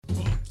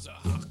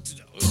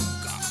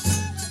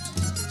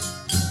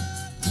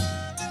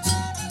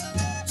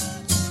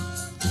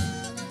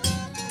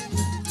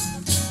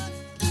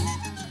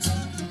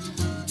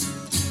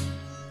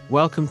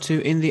Welcome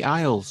to In the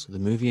Aisles, the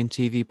movie and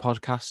TV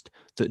podcast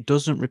that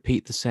doesn't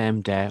repeat the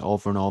same day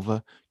over and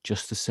over,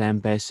 just the same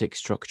basic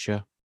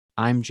structure.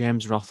 I'm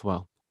James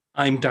Rothwell.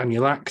 I'm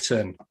Daniel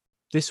Acton.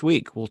 This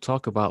week we'll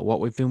talk about what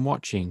we've been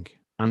watching,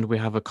 and we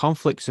have a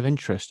conflicts of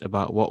interest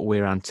about what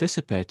we're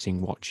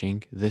anticipating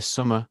watching this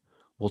summer.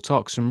 We'll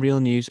talk some real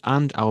news,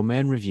 and our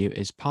main review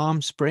is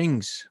Palm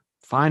Springs,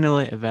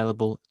 finally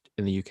available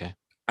in the UK.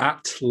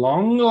 At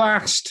long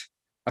last.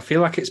 I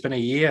feel like it's been a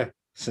year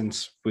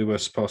since we were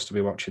supposed to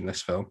be watching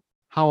this film.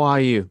 How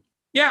are you?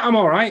 Yeah, I'm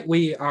all right.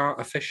 We are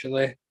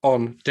officially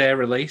on day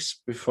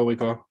release before we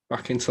go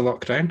back into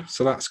lockdown,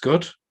 so that's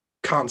good.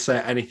 Can't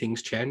say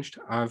anything's changed.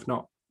 I've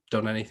not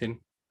done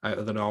anything out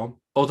of the norm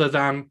other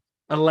than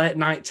a late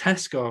night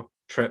Tesco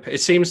trip.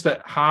 It seems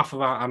that half of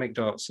our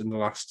anecdotes in the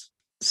last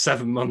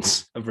 7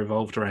 months have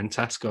revolved around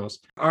Tesco's.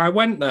 I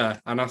went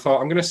there and I thought,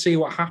 I'm going to see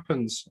what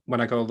happens when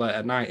I go late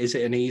at night. Is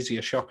it an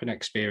easier shopping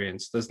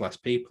experience? There's less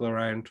people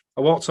around.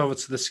 I walked over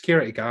to the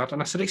security guard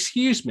and I said,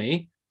 "Excuse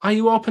me, are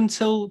you open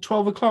till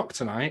 12 o'clock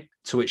tonight?"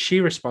 To which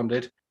she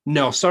responded,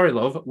 "No, sorry,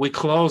 love, we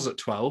close at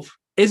 12.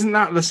 Isn't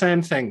that the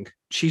same thing?"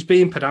 She's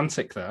being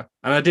pedantic there.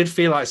 And I did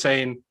feel like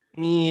saying,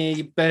 "Yeah,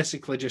 you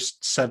basically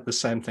just said the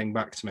same thing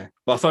back to me."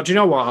 But I thought, do you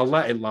know what? I'll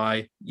let it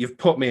lie. You've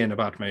put me in a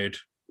bad mood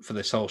for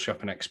this whole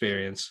shopping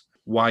experience.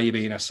 Why are you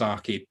being a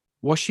sarky?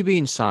 Was she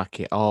being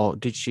sarky, or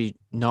did she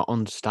not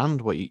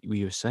understand what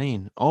you were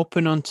saying?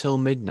 Open until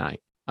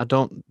midnight. I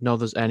don't know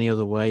there's any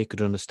other way you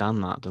could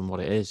understand that than what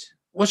it is.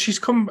 Well, she's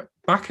come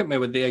back at me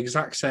with the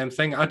exact same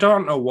thing. I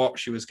don't know what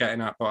she was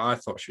getting at, but I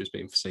thought she was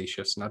being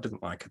facetious and I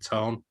didn't like her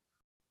tone.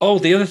 Oh,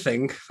 the other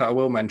thing that I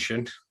will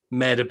mention,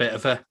 made a bit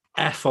of a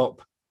F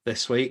up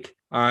this week.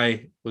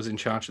 I was in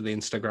charge of the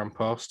Instagram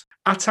post.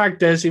 I tagged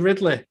Daisy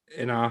Ridley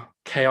in our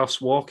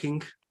Chaos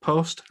Walking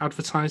post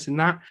advertising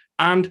that,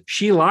 and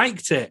she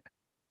liked it.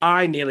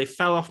 I nearly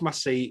fell off my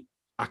seat.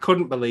 I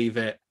couldn't believe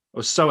it. I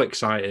was so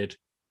excited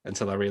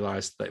until I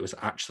realised that it was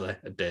actually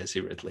a Daisy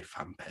Ridley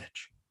fan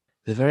page.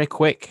 They're very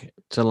quick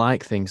to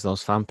like things,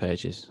 those fan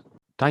pages.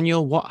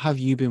 Daniel, what have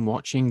you been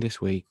watching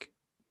this week?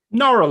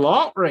 Not a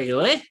lot,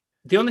 really.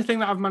 The only thing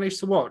that I've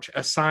managed to watch,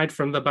 aside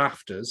from the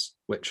BAFTAs,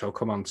 which I'll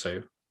come on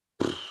to,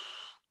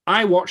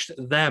 I watched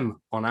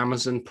Them on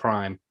Amazon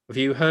Prime. Have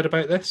you heard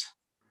about this?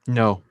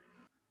 No.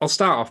 I'll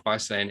start off by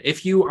saying,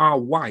 if you are a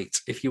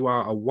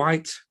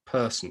white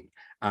person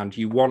and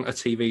you want a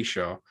TV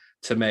show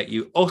to make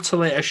you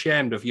utterly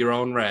ashamed of your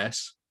own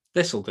race,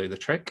 this will do the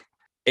trick.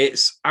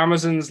 It's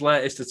Amazon's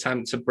latest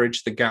attempt to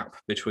bridge the gap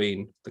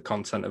between the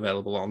content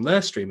available on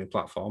their streaming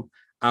platform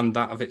and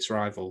that of its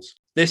rivals.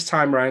 This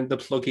time around, they're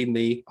plugging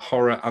the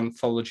horror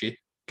anthology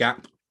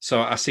gap. So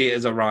I see it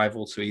as a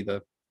rival to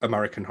either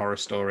American Horror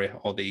Story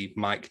or the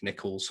Mike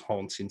Nichols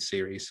Haunting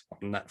series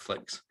on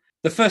Netflix.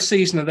 The first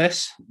season of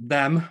this,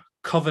 Them,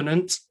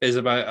 Covenant, is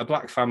about a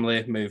black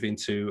family moving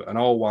to an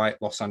all-white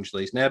Los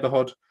Angeles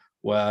neighborhood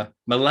where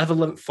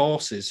malevolent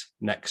forces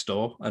next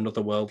door and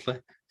otherworldly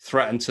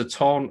threaten to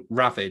taunt,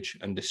 ravage,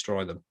 and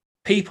destroy them.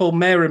 People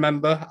may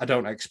remember, I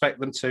don't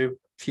expect them to,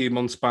 a few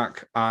months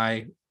back,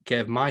 I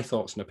gave my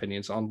thoughts and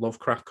opinions on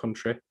Lovecraft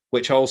Country,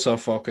 which also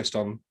focused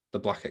on the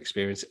black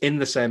experience in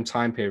the same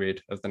time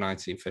period of the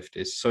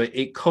 1950s. So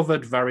it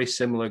covered very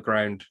similar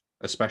ground,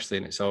 especially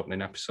in its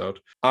opening episode.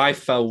 I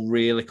fell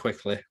really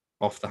quickly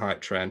off the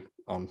hype train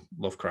on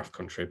Lovecraft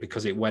Country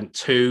because it went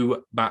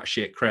too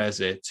batshit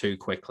crazy too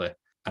quickly,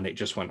 and it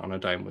just went on a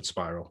downward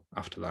spiral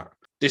after that.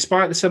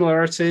 Despite the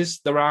similarities,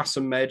 there are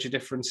some major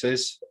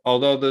differences.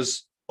 Although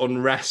there's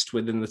unrest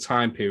within the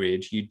time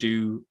period, you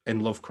do, in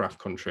Lovecraft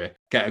Country,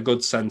 get a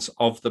good sense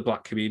of the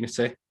black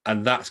community.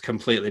 And that's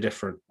completely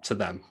different to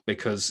Them,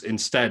 because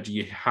instead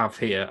you have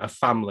here a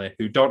family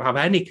who don't have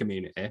any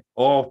community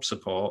or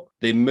support.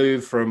 They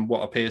move from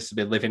what appears to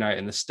be living out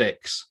in the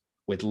sticks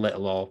with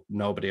little or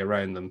nobody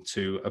around them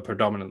to a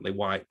predominantly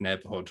white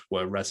neighborhood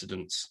where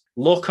residents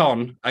look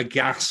on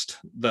aghast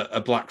that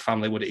a black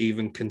family would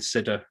even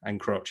consider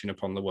encroaching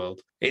upon the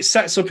world. It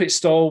sets up its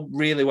stall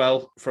really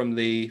well from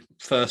the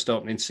first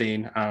opening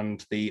scene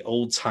and the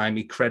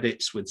old-timey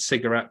credits with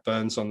cigarette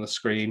burns on the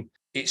screen.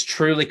 It's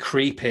truly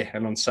creepy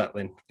and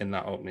unsettling in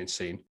that opening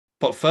scene.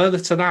 But further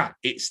to that,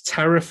 it's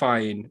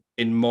terrifying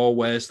in more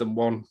ways than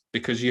one,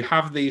 because you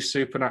have these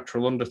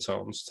supernatural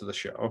undertones to the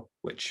show,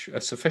 which are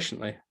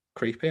sufficiently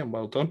creepy and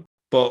well done.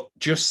 But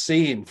just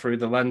seeing through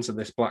the lens of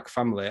this black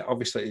family,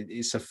 obviously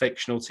it's a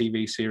fictional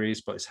TV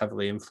series, but it's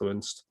heavily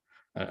influenced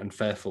and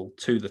faithful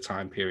to the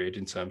time period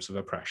in terms of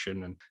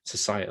oppression and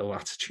societal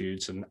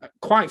attitudes. And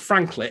quite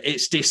frankly,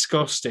 it's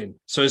disgusting.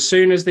 So as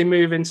soon as they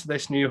move into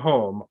this new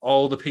home,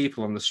 all the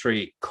people on the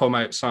street come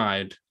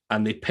outside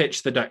and they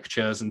pitch the deck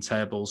chairs and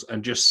tables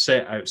and just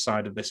sit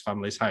outside of this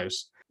family's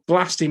house,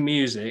 blasting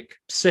music,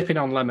 sipping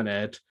on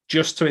lemonade,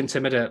 just to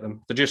intimidate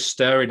them. They're just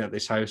staring at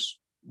this house,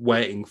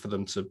 waiting for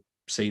them to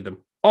see them.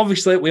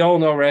 Obviously, we all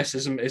know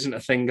racism isn't a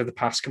thing of the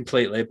past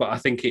completely, but I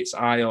think it's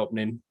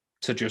eye-opening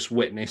to just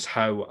witness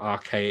how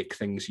archaic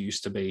things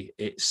used to be.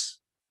 It's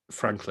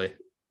frankly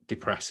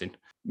depressing.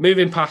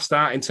 Moving past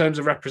that, in terms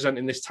of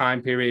representing this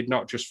time period,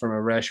 not just from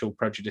a racial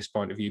prejudice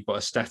point of view, but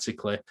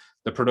aesthetically,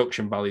 the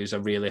production values are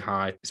really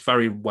high. It's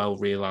very well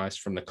realised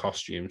from the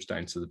costumes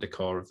down to the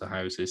decor of the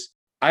houses.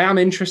 I am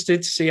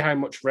interested to see how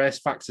much race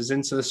factors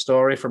into the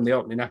story. From the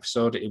opening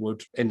episode, it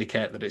would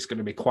indicate that it's going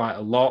to be quite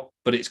a lot,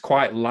 but it's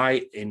quite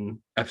light in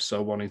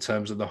episode 1 in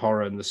terms of the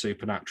horror and the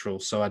supernatural.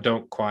 So I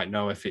don't quite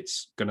know if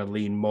it's going to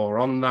lean more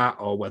on that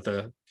or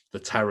whether the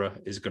terror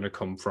is going to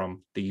come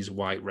from these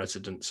white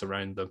residents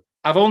around them.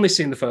 I've only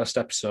seen the first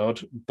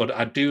episode, but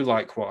I do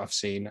like what I've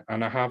seen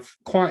and I have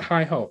quite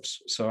high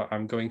hopes. So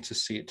I'm going to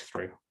see it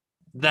through.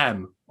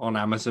 Them on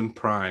Amazon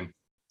Prime.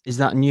 Is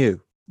that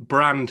new?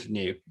 Brand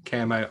new.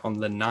 Came out on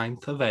the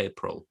 9th of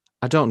April.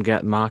 I don't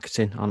get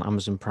marketing on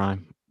Amazon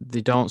Prime.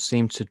 They don't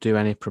seem to do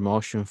any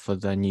promotion for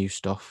their new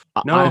stuff,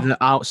 No. either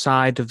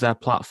outside of their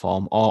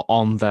platform or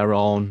on their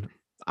own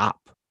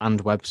app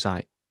and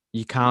website.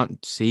 You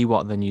can't see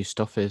what the new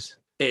stuff is.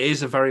 It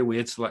is a very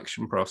weird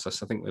selection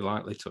process. I think we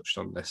lightly touched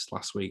on this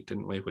last week,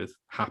 didn't we, with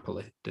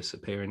Happily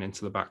disappearing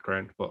into the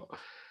background, but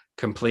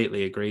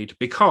completely agreed.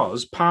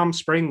 Because Palm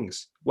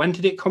Springs, when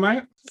did it come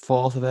out?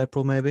 4th of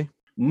April, maybe?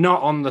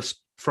 Not on the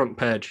front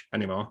page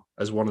anymore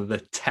as one of the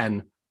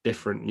 10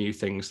 different new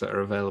things that are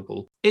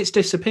available. It's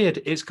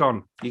disappeared. It's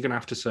gone. You're going to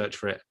have to search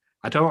for it.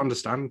 I don't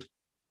understand.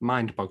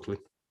 Mind-boggling.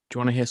 Do you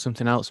want to hear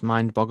something else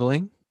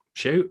mind-boggling?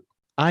 Shoot.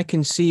 I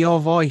Can See Your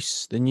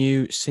Voice, the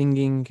new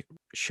singing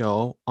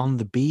show on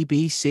the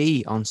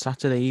BBC on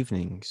Saturday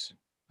evenings.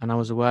 And I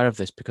was aware of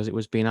this because it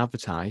was being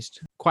advertised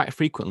quite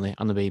frequently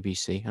on the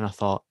BBC. And I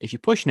thought, if you're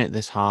pushing it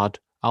this hard,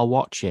 I'll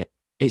watch it.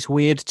 It's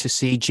weird to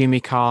see Jimmy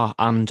Carr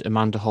and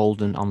Amanda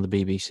Holden on the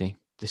BBC.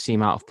 They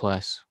seem out of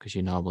place because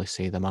you normally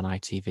see them on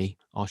ITV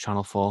or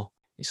Channel 4.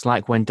 It's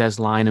like when Des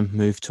Lynam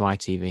moved to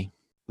ITV.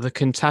 The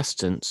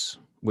contestants,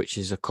 which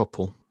is a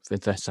couple for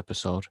this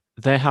episode,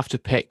 they have to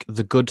pick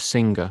the good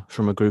singer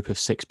from a group of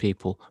 6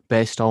 people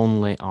based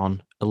only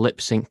on a lip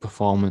sync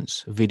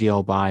performance,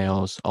 video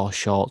bios, or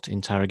short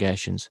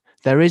interrogations.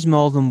 There is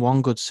more than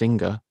one good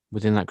singer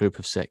within that group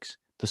of 6.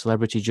 The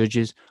celebrity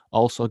judges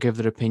also give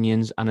their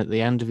opinions, and at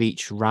the end of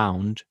each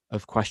round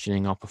of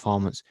questioning or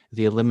performance,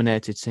 the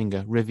eliminated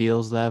singer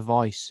reveals their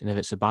voice. And if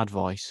it's a bad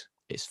voice,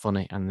 it's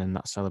funny, and then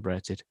that's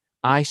celebrated.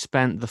 I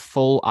spent the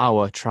full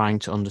hour trying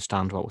to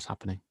understand what was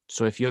happening.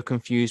 So if you're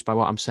confused by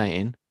what I'm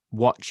saying,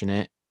 watching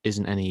it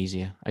isn't any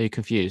easier. Are you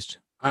confused?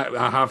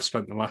 I have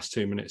spent the last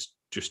 2 minutes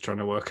just trying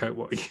to work out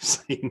what you're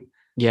saying.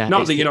 Yeah.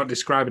 Not that you're not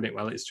describing it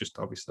well, it's just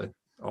obviously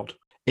odd.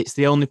 It's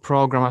the only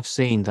program I've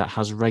seen that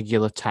has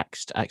regular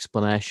text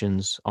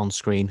explanations on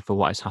screen for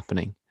what is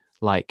happening.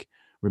 Like,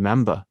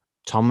 remember,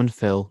 Tom and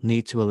Phil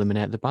need to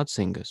eliminate the bad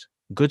singers.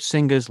 Good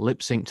singers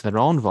lip sync to their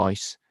own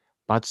voice.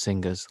 Bad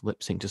singers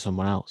lip sync to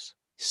someone else.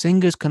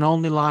 Singers can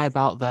only lie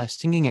about their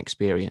singing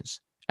experience.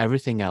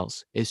 Everything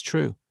else is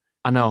true.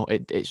 I know,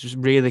 it's just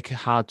really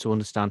hard to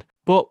understand.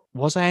 But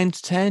was I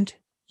entertained?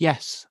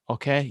 Yes.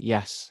 Okay,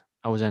 yes,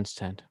 I was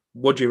entertained.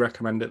 Would you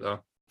recommend it, though?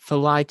 For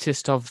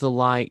lightest of the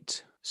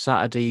light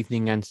Saturday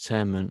evening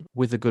entertainment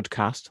with a good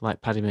cast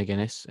like Paddy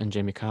McGuinness and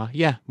Jimmy Carr,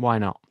 yeah, why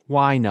not?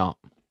 Why not?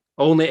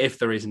 Only if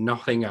there is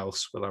nothing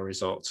else will I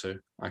resort to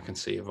I Can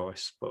See Your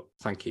Voice. But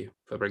thank you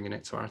for bringing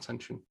it to our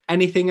attention.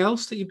 Anything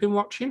else that you've been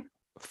watching?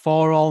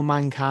 For All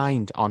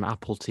Mankind on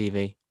Apple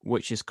TV,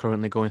 which is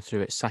currently going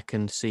through its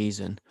 2nd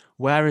season.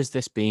 Where has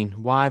this been?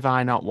 Why have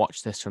I not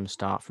watched this from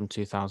start from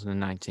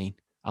 2019?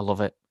 I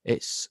love it.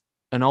 It's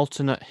an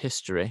alternate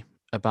history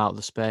about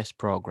the space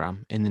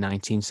program in the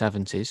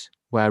 1970s,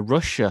 where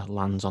Russia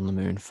lands on the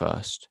moon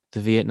first.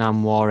 The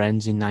Vietnam War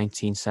ends in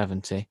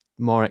 1970.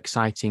 More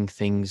exciting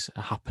things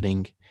are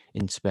happening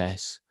in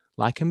space,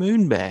 like a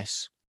moon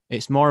base.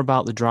 It's more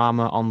about the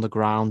drama on the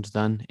ground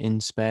than in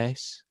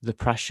space. The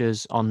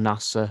pressures on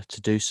NASA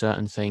to do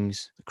certain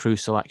things, the crew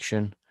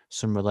selection,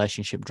 some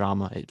relationship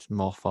drama, it's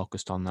more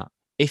focused on that.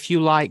 If you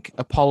like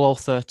Apollo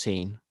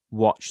 13,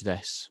 watch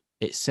this.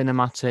 It's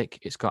cinematic,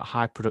 it's got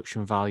high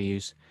production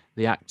values,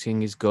 the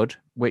acting is good,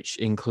 which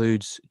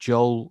includes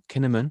Joel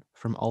Kinnaman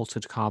from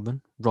Altered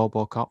Carbon,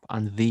 RoboCop,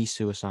 and The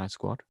Suicide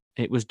Squad.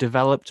 It was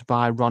developed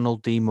by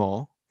Ronald D.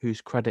 Moore, whose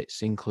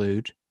credits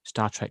include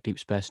Star Trek Deep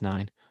Space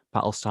Nine,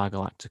 Battlestar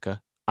Galactica,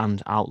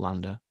 and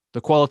Outlander.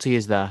 The quality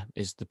is there,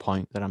 is the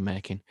point that I'm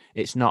making.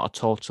 It's not a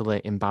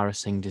totally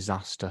embarrassing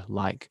disaster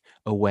like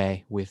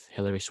Away with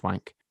Hilary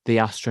Swank. The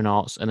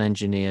astronauts and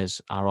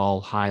engineers are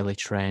all highly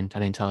trained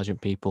and intelligent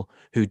people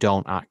who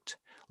don't act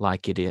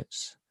like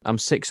idiots. I'm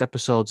 6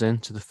 episodes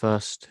into the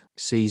first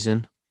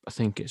season. I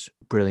think it's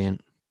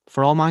brilliant.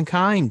 For All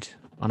Mankind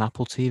on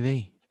Apple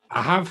TV.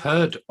 I have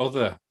heard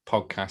other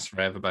podcasts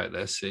rave about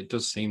this. It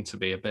does seem to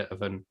be a bit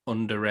of an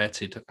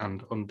underrated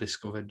and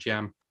undiscovered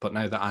gem. But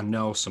now that I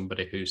know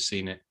somebody who's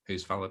seen it,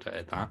 who's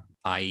validated that,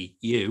 i.e.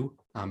 you,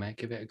 I may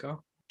give it a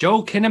go.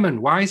 Joel Kinnaman,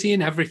 why is he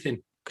in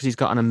everything? Because he's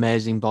got an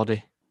amazing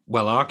body.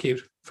 Well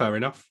argued. Fair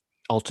enough.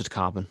 Altered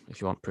Carbon, if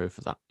you want proof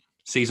of that.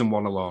 Season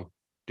 1 alone.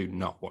 Do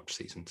not watch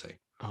season 2.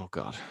 Oh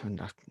God, and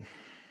I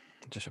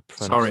just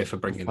prefer Sorry not, for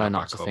bringing prefer that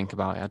not back to up. think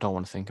about it. I don't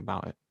want to think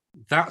about it.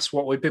 That's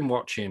what we've been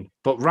watching.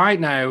 But right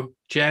now,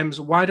 James,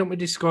 why don't we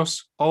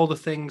discuss all the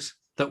things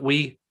that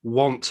we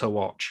want to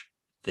watch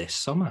this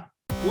summer?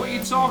 What are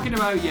you talking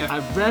about, you? I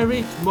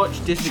very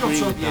much disagree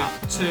Shut up, with that.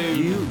 you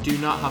two. You do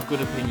not have good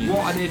opinions.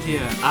 What an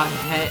idiot. I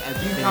hate You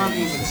everything. can't that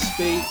you even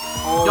say. speak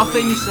or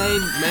Nothing read. you're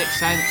saying makes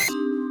sense.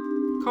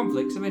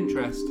 Conflicts of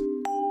interest.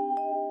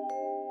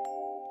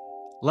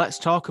 Let's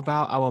talk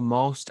about our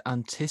most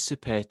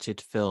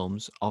anticipated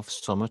films of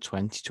summer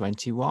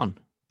 2021.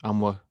 And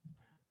we're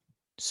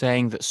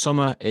saying that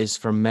summer is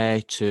from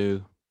May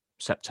to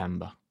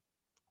September.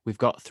 We've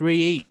got 3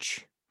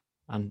 each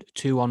and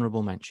 2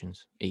 honourable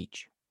mentions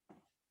each.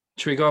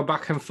 Should we go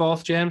back and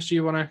forth, James? Do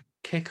you want to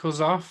kick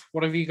us off?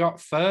 What have you got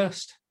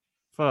first?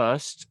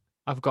 First,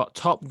 I've got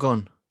Top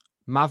Gun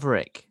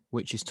Maverick,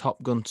 which is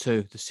Top Gun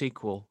 2, the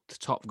sequel to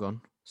Top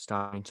Gun,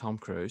 starring Tom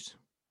Cruise.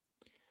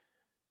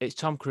 It's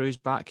Tom Cruise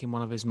back in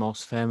one of his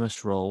most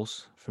famous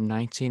roles from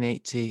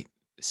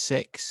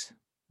 1986.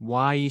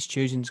 Why he's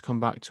choosing to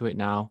come back to it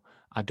now,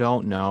 I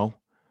don't know,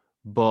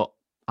 but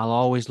I'll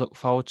always look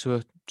forward to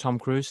a Tom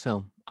Cruise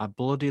film. I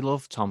bloody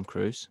love Tom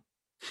Cruise.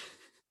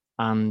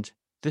 And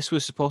this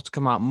was supposed to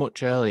come out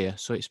much earlier,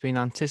 so it's been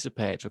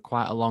anticipated for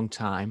quite a long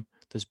time.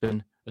 There's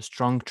been a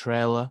strong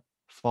trailer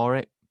for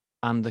it,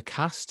 and the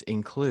cast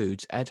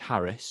includes Ed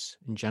Harris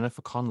and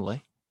Jennifer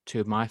Connelly, 2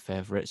 of my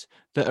favourites,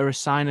 that are a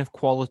sign of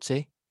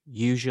quality,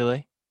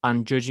 usually.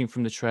 And judging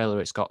from the trailer,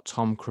 it's got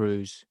Tom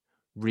Cruise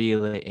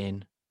really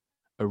in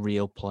a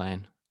real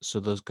plane. So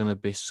there's going to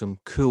be some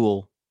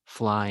cool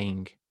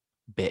flying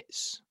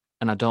bits.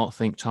 And I don't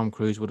think Tom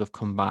Cruise would have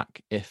come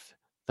back if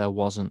there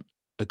wasn't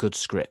a good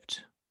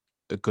script,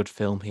 a good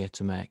film here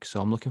to make.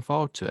 So I'm looking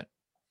forward to it.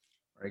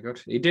 Very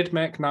good. He did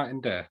make Night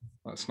and Day.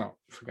 Let's not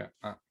forget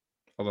that.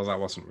 Although that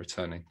wasn't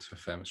returning to a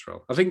famous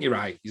role. I think you're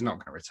right. He's not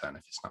going to return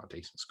if it's not a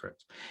decent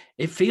script.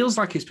 It feels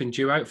like it's been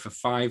due out for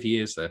 5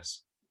 years,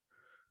 this.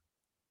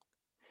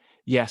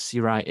 Yes,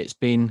 you're right. It's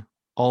been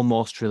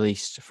almost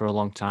released for a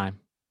long time.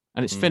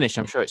 And it's finished.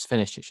 I'm sure it's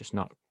finished. It's just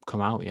not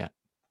come out yet.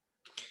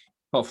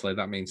 Hopefully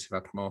that means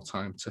they've had more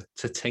time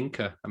to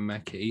tinker and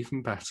make it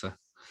even better.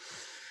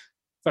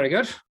 Very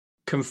good.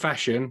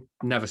 Confession,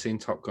 never seen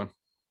Top Gun.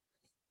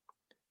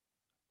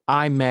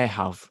 I may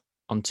have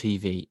on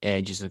TV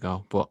ages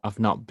ago, but I've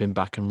not been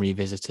back and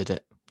revisited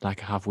it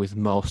like I have with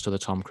most of the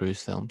Tom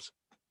Cruise films.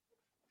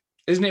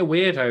 Isn't it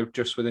weird how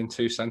just within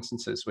 2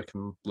 sentences we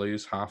can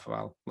lose half of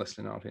our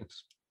listening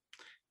audience?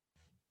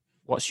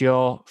 What's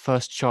your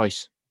first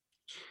choice?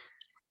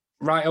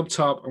 Right up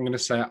top, I'm going to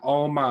say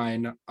all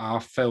mine are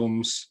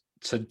films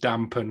to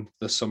dampen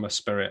the summer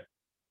spirit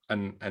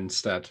and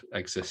instead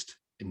exist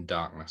in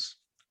darkness.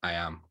 I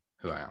am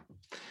who I am.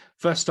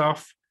 First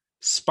off,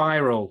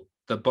 Spiral,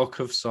 the Book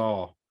of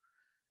Saw,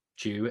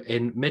 due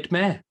in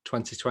mid-May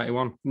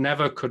 2021.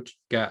 Never could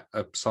get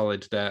a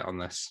solid date on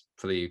this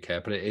for the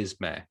UK, but it is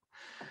May.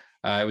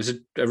 It was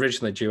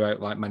originally due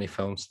out like many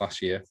films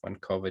last year when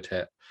COVID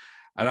hit.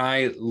 And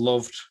I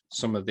loved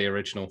some of the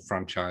original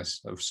franchise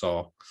of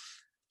Saw.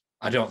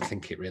 I don't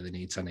think it really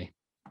needs any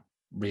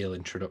real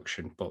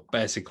introduction, but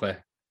basically,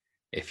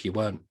 if you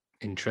weren't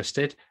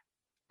interested,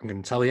 I'm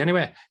going to tell you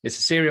anyway. It's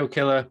a serial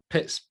killer,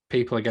 pits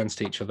people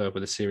against each other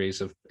with a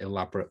series of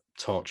elaborate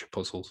torture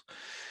puzzles.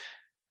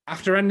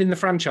 After ending the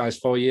franchise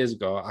 4 years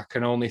ago, I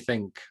can only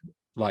think,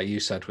 like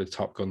you said with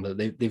Top Gun, that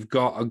they've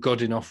got a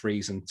good enough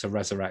reason to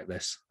resurrect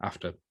this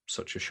after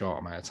such a short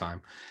amount of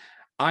time.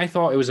 I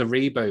thought it was a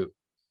reboot.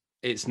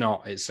 It's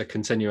not. It's a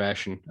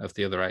continuation of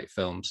the other 8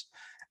 films.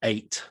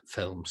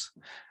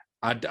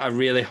 I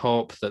really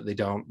hope that they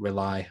don't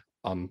rely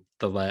on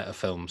the later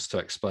films to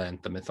explain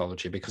the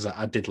mythology, because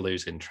I did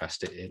lose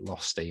interest. It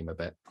lost steam a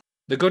bit.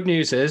 The good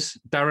news is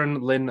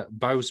Darren Lynn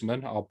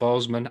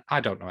Bousman, I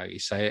don't know how you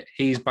say it.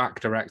 He's back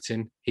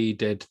directing. He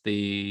did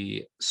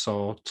the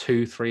Saw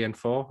 2, 3, and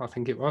 4, I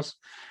think it was.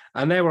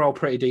 And they were all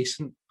pretty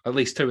decent. At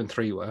least 2 and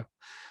 3 were.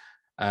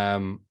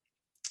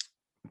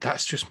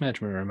 That's just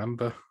made me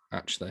remember,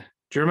 actually.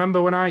 Do you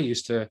remember when I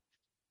used to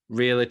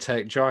really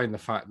take joy in the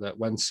fact that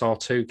when Saw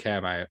 2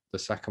 came out, the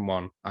second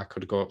one, I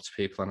could go up to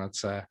people and I'd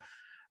say,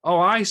 "Oh,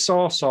 I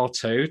saw Saw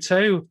 2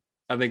 too."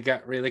 And they'd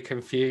get really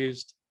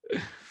confused.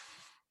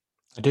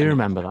 I do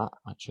remember that,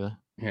 actually.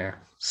 Yeah,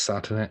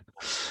 sad, isn't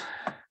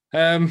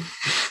it?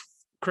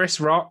 Chris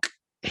Rock,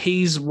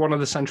 he's one of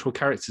the central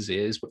characters. He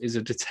is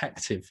a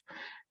detective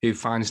who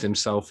finds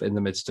himself in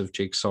the midst of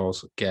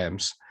Jigsaw's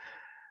games.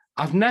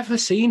 I've never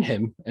seen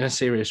him in a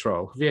serious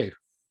role. Have you?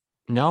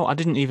 No, I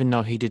didn't even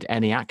know he did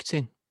any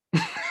acting.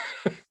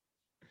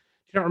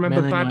 You don't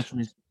remember Mainly known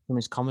Bad? from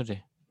his comedy.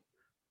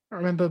 I don't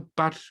remember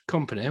Bad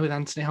Company with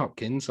Anthony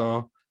Hopkins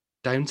or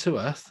Down to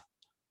Earth.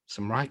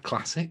 Some right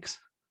classics.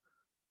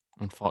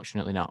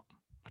 Unfortunately not.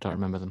 I don't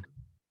remember them.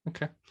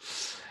 Okay.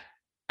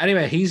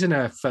 Anyway, he's in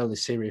a fairly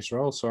serious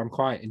role, so I'm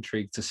quite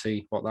intrigued to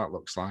see what that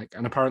looks like.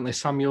 And apparently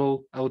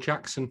Samuel L.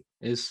 Jackson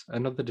is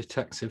another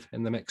detective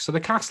in the mix. So the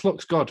cast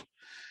looks good.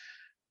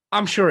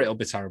 I'm sure it'll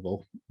be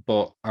terrible,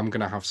 but I'm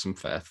going to have some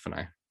faith for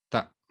now.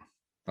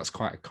 That's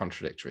quite a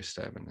contradictory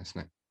statement,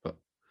 isn't it? But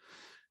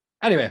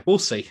anyway, we'll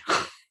see.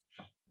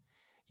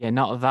 Yeah,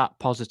 not that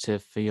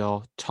positive for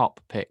your top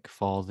pick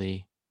for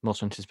the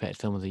most anticipated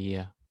film of the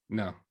year.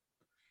 No,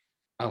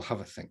 I'll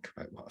have a think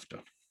about what I've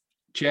done.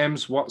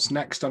 James, what's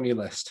next on your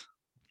list?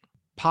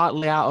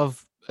 Partly out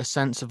of a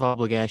sense of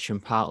obligation,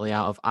 partly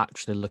out of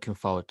actually looking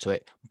forward to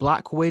it.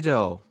 Black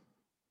Widow,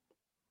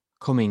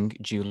 coming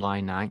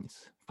July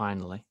 9th,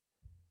 finally.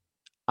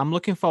 I'm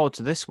looking forward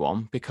to this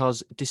one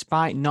because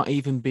despite not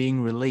even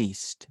being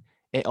released,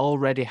 it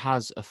already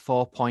has a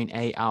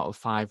 4.8 out of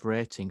 5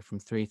 rating from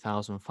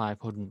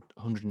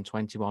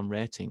 3,521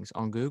 ratings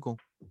on Google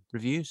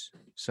reviews.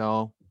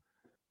 So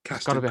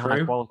it's got to Casting be high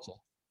crew. quality.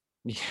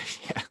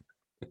 Yeah.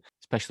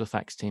 Special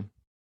effects team.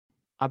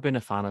 I've been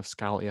a fan of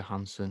Scarlett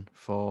Johansson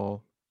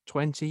for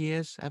 20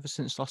 years, ever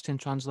since Lost in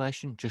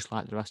Translation, just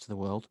like the rest of the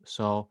world.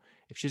 So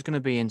if she's going to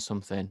be in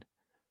something,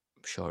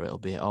 I'm sure it'll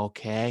be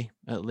okay,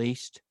 at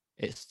least.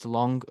 It's the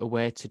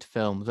long-awaited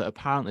film that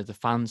apparently the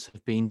fans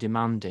have been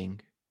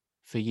demanding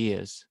for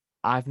years.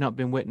 I've not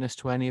been witness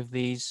to any of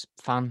these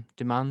fan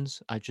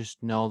demands. I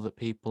just know that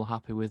people are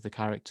happy with the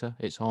character.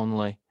 It's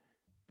only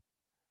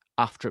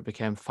after it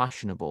became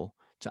fashionable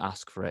to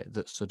ask for it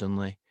that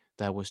suddenly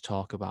there was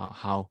talk about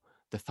how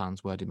the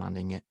fans were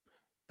demanding it.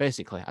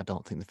 Basically, I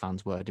don't think the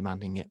fans were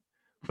demanding it,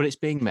 but it's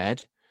being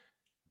made.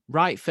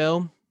 Right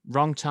film,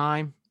 wrong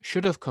time,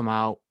 should have come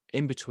out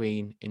in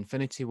between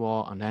Infinity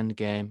War and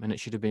Endgame, and it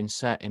should have been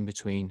set in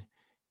between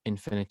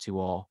Infinity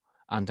War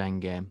and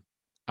Endgame.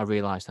 I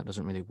realise that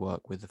doesn't really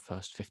work with the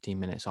first 15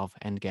 minutes of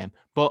Endgame,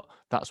 but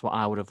that's what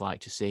I would have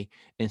liked to see.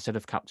 Instead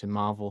of Captain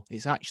Marvel,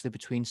 it's actually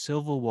between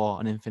Civil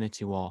War and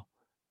Infinity War.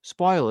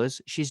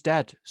 Spoilers, she's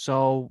dead,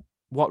 so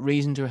what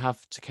reason do we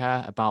have to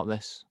care about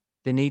this?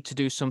 They need to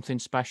do something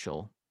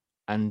special,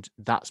 and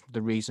that's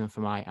the reason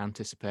for my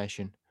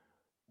anticipation.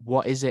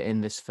 What is it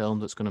in this film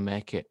that's going to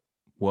make it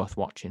worth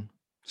watching?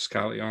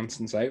 Scarlett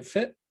Johansson's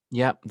outfit.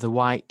 Yep, the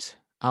white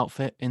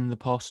outfit in the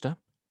poster.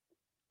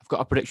 I've got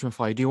a prediction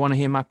for you. Do you want to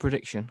hear my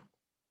prediction?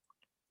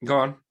 Go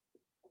on.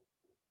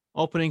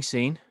 Opening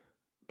scene,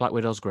 Black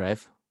Widow's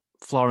grave.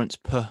 Florence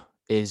P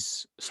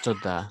is stood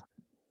there.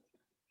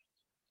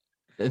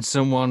 And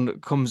someone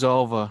comes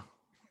over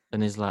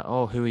and is like,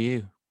 "Oh, who are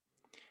you?"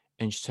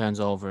 And she turns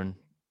over and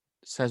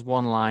says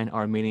one line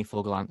or a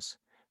meaningful glance.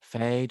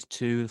 Fade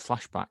to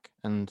flashback.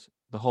 And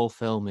the whole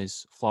film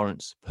is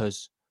Florence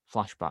P's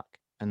flashback.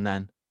 And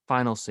then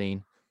final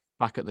scene,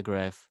 back at the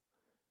grave.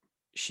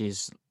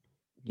 She's,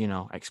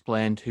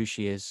 explained who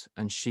she is,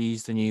 and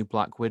she's the new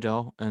Black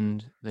Widow.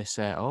 And they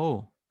say,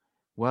 "Oh,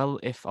 well,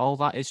 if all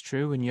that is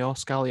true and you're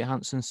Scarlett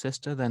Johansson's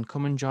sister, then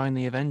come and join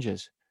the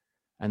Avengers."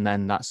 And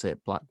then that's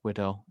it. Black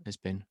Widow has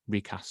been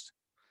recast.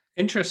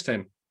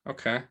 Interesting.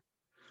 Okay.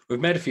 We've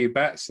made a few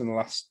bets in the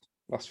last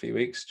few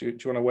weeks. Do you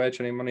want to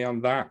wager any money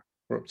on that?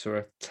 We're up to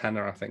a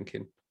tenner, I think,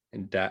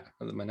 in debt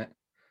at the minute.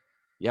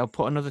 Yeah, I'll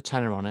put another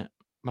tenner on it.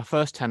 My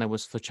first tenner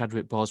was for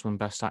Chadwick Boseman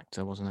Best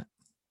Actor, wasn't it?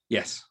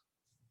 Yes.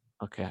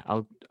 Okay,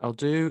 I'll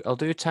do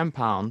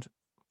 £10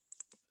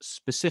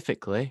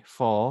 specifically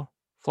for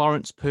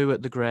Florence Pugh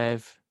at the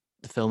grave.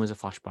 The film is a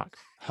flashback.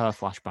 Her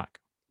flashback.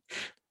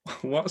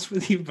 What's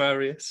with you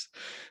various?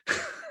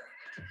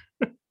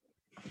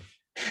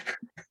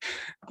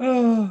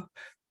 Oh,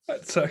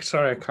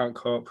 sorry, I can't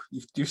cope.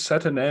 You've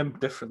said her name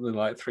differently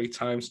like 3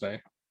 times now.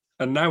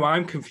 And now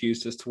I'm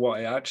confused as to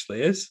what it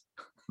actually is.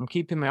 I'm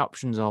keeping my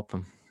options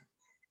open.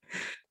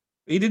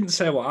 He didn't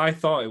say what I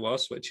thought it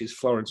was, which is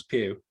Florence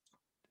Pugh.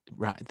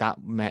 Right,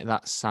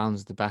 that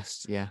sounds the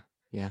best. Yeah.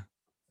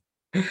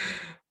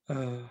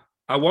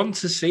 I want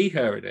to see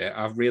her in it.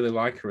 I really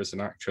like her as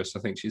an actress. I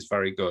think she's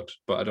very good,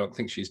 but I don't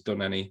think she's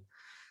done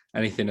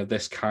anything of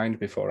this kind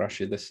before.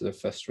 Actually, this is her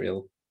first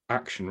real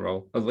action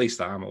role, at least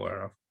that I'm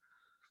aware of.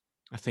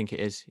 I think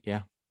it is.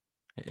 Yeah,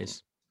 it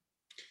is.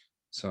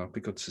 So it'd be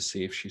good to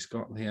see if she's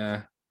got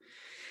the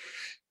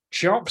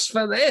chops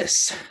for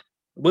this.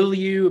 Will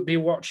you be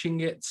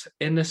watching it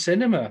in the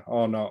cinema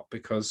or not?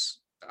 Because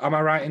am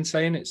I right in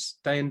saying it's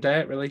day and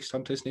date released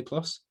on Disney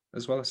Plus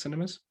as well as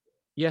cinemas?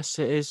 Yes,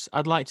 it is.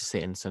 I'd like to see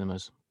it in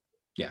cinemas.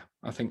 Yeah,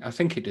 I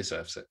think it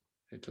deserves it.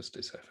 It does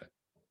deserve it.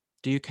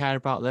 Do you care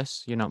about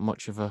this? You're not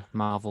much of a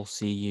Marvel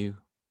CU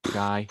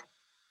guy.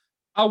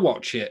 I'll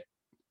watch it.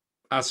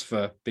 As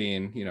for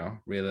being,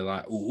 really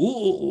like,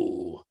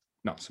 ooh,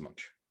 not so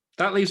much.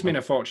 That leaves me in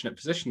a fortunate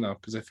position though,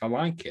 because if I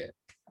like it,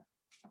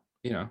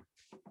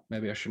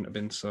 maybe I shouldn't have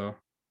been so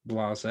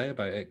blasé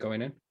about it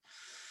going in.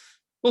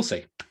 We'll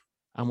see.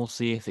 And we'll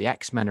see if the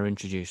X-Men are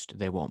introduced.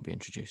 They won't be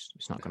introduced.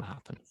 It's not going to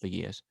happen for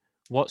years.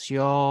 What's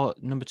your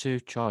number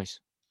 2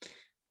 choice?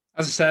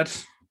 As I said,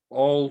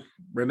 all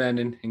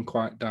remaining in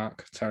quite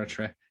dark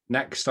territory.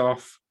 Next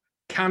off,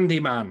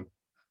 Candyman.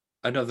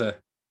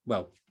 Another,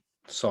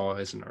 Saw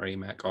isn't a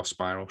remake, or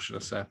Spiral, should I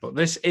say, but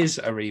this is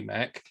a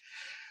remake.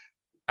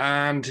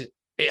 And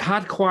it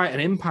had quite an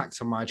impact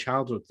on my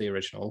childhood, the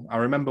original. I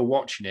remember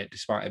watching it,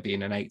 despite it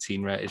being an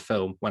 18 rated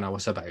film, when I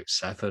was about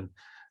 7,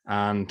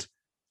 and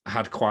I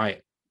had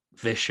quite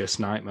vicious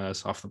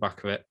nightmares off the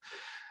back of it.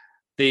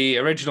 The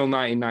original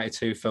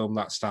 1992 film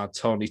that starred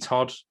Tony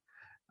Todd,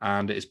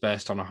 and it's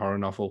based on a horror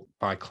novel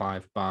by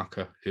Clive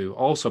Barker, who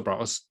also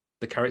brought us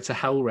the character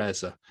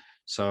Hellraiser.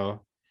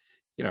 So,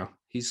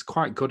 he's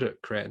quite good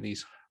at creating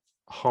these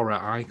horror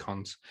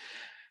icons.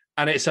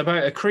 And it's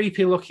about a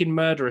creepy looking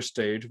murderous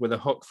dude with a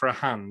hook for a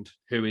hand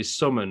who is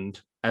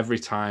summoned every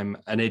time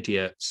an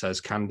idiot says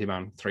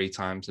Candyman 3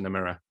 times in a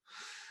mirror.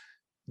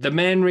 The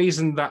main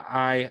reason that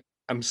I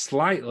am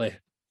slightly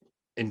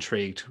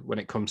intrigued when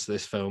it comes to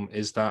this film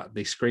is that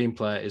the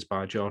screenplay is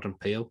by Jordan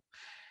Peele.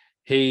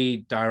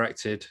 He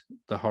directed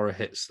the horror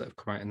hits that have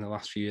come out in the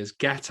last few years,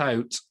 Get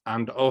Out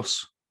and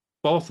Us,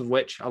 both of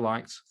which I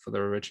liked for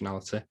their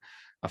originality.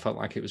 I felt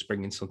like it was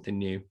bringing something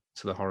new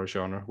to the horror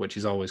genre, which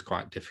is always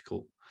quite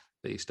difficult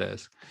these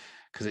days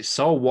because it's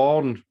so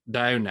worn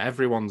down.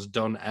 Everyone's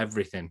done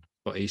everything,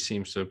 but he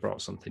seems to have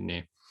brought something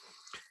new.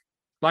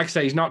 Like I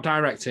say, he's not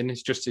directing,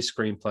 it's just his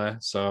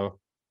screenplay. So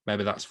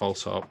maybe that's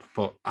false hope,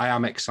 but I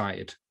am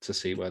excited to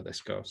see where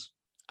this goes.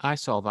 I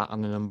saw that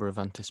on a number of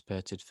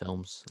anticipated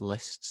films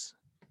lists.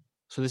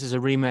 So this is a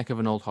remake of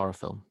an old horror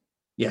film.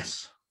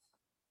 Yes.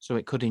 So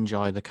it could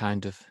enjoy the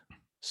kind of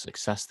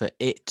success that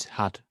it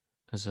had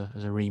as a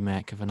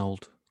remake of an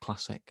old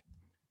classic.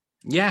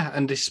 Yeah,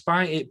 and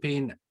despite it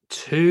being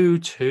too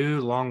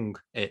long,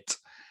 it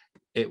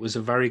was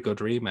a very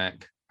good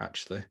remake,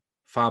 actually.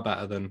 Far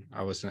better than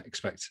I was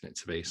expecting it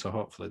to be. So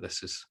hopefully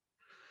this is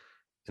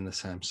in the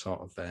same sort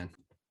of vein.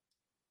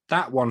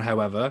 That one,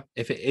 however,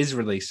 if it is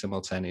released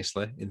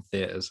simultaneously in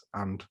theatres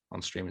and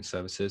on streaming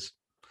services,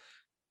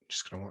 I'm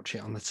just going to watch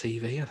it on the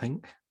TV, I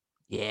think.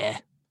 Yeah.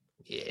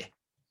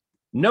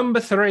 Number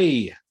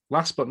 3,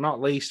 last but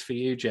not least for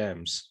you,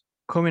 James.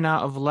 Coming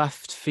out of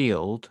left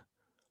field,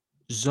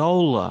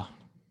 Zola.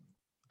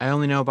 I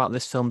only know about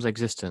this film's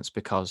existence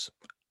because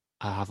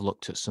I have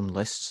looked at some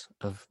lists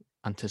of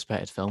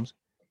anticipated films.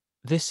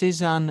 This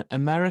is an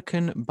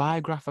American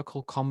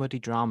biographical comedy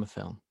drama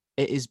film.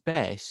 It is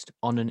based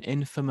on an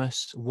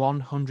infamous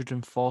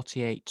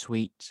 148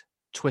 tweet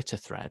Twitter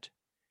thread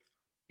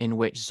in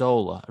which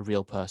Zola, a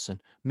real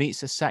person,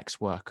 meets a sex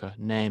worker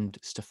named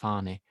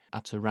Stefani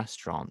at a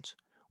restaurant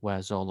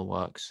where Zola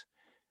works,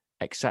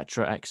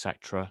 etc.,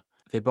 etc.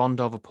 They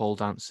bond over pole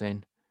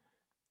dancing.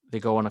 They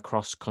go on a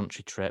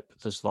cross-country trip.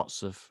 There's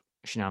lots of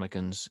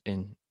shenanigans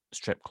in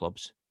strip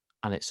clubs,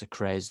 and it's a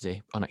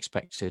crazy,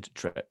 unexpected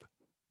trip.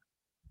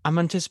 I'm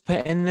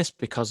anticipating this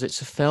because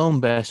it's a film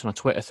based on a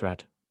Twitter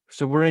thread.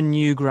 So we're in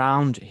new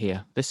ground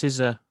here. This is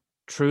a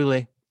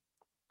truly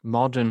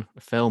modern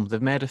film.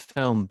 They've made a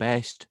film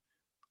based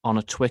on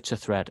a Twitter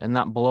thread, and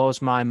that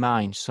blows my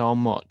mind so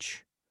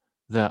much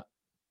that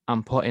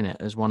I'm putting it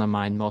as one of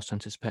my most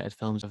anticipated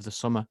films of the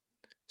summer,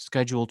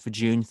 scheduled for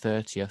June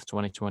 30th,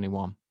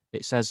 2021.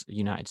 It says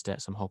United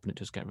States. I'm hoping it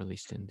does get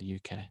released in the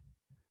UK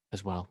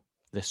as well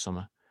this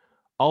summer.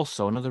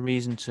 Also, another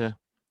reason to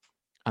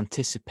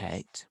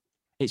anticipate,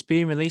 it's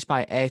being released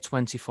by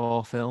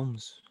A24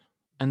 Films,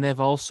 and they've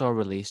also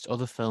released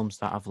other films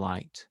that I've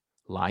liked,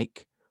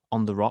 like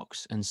On the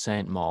Rocks and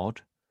Saint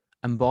Maud,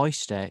 and Boy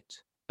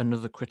State, and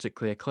other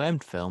critically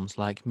acclaimed films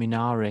like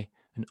Minari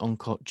and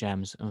Uncut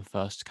Gems and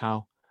First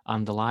Cow,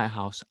 and The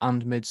Lighthouse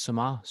and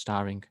Midsommar,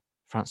 starring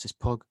Francis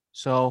Pugh.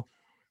 So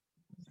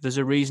there's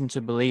a reason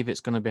to believe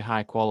it's going to be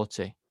high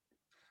quality.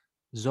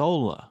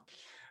 Zola.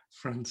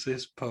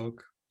 Francis Pugh.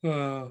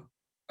 Oh.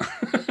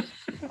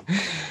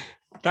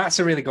 That's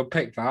a really good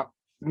pick, that.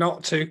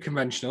 Not too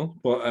conventional,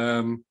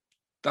 but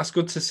that's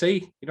good to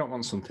see. You don't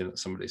want something that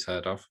somebody's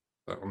heard of.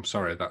 But I'm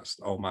sorry, that's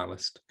all my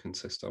list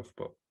consists of,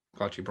 but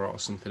glad you brought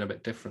us something a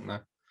bit different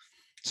there.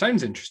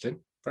 Sounds interesting.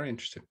 Very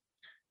interesting.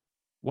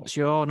 What's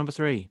your number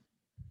 3?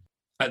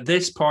 At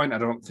this point, I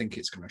don't think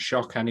it's going to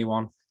shock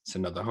anyone. It's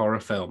another horror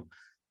film.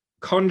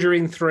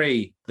 Conjuring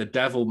 3, The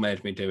Devil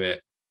Made Me Do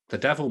It. The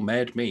Devil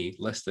Made Me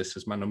list this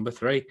as my number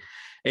 3.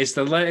 It's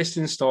the latest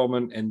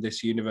installment in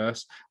this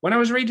universe. When I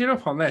was reading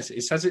up on this,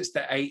 it says it's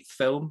the 8th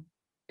film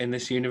in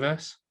this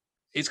universe.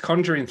 It's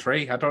Conjuring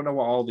 3. I don't know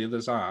what all the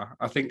others are.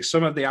 I think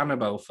some of the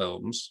Annabelle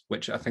films,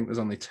 which I think there's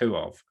only 2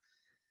 of,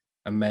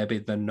 and maybe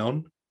The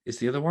Nun is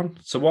the other one.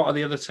 So what are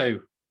the other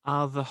 2?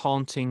 Are the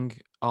Haunting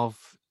of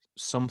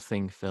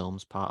Something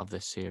films part of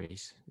this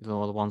series?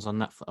 All the ones on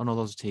Netflix. Oh no,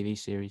 those are TV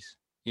series.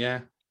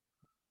 Yeah.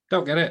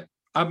 Don't get it.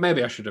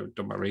 Maybe I should have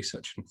done my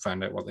research and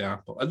found out what they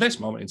are. But at this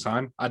moment in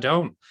time, I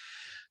don't.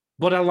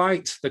 But I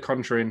liked The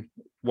Conjuring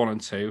 1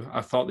 and 2. I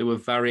thought they were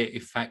very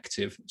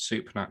effective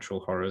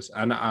supernatural horrors.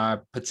 And I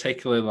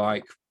particularly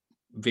like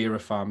Vera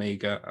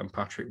Farmiga and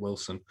Patrick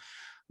Wilson.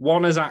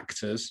 1 as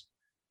actors,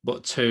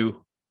 but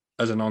 2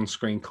 as an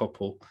on-screen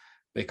couple,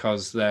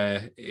 because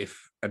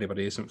if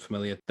anybody isn't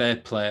familiar, they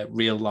play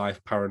real-life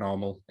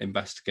paranormal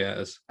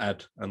investigators,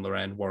 Ed and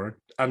Lorraine Warren.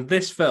 And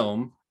this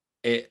film,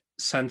 it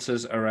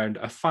centers around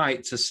a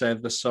fight to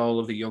save the soul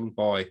of a young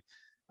boy.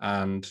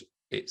 And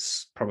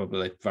it's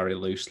probably very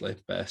loosely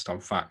based on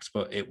facts,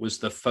 but it was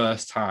the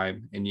first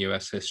time in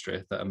US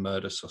history that a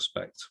murder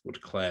suspect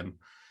would claim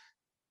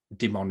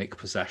demonic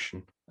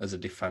possession as a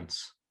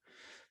defense.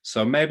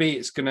 So maybe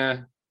it's going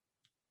to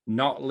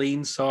not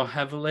lean so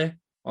heavily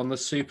on the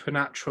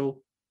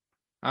supernatural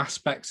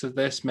aspects of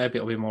this. Maybe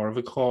it'll be more of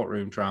a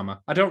courtroom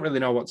drama. I don't really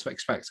know what to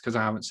expect because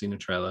I haven't seen a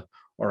trailer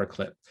or a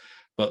clip,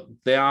 but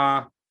they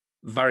are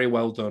very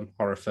well done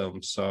horror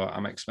films. So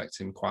I'm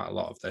expecting quite a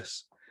lot of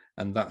this.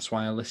 And that's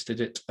why I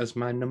listed it as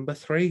my number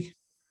 3.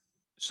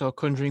 So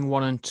Conjuring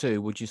 1 and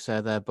 2, would you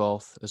say they're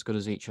both as good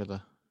as each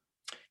other?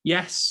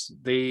 Yes,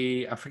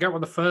 I forget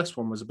what the first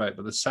one was about,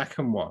 but the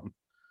second one,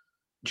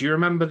 do you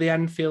remember the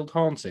Enfield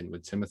Haunting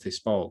with Timothy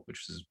Spall,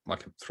 which was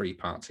like a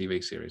 3-part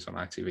TV series on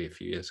ITV a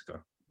few years ago?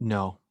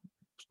 No.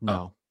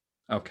 No.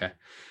 Oh, okay.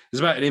 It's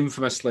about an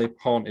infamously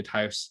haunted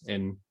house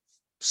in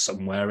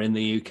somewhere in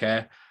the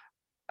UK.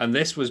 And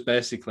this was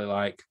basically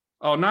like,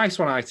 oh, nice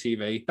one,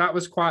 ITV. That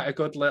was quite a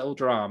good little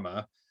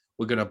drama.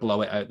 We're going to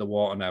blow it out the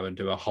water now and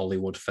do a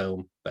Hollywood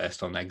film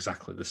based on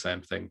exactly the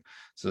same thing.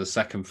 So the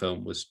second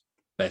film was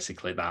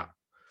basically that,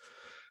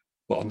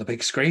 but on the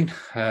big screen.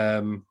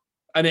 And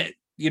it,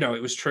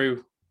 it was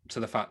true to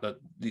the fact that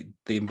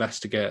the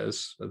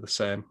investigators are the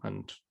same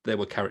and they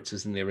were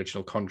characters in the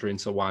original Conjuring.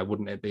 So why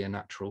wouldn't it be a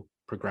natural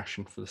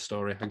progression for the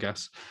story, I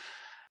guess?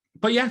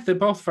 But yeah, they're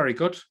both very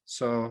good.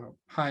 So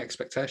high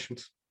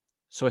expectations.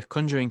 So if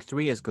Conjuring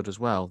 3 is good as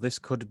well, this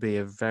could be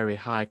a very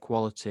high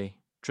quality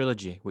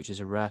trilogy, which is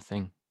a rare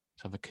thing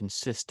to have a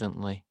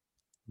consistently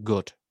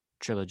good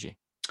trilogy.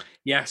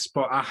 Yes,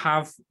 but I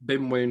have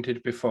been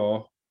wounded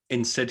before.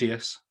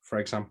 Insidious, for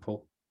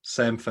example,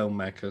 same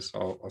filmmakers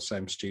or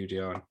same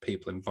studio and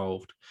people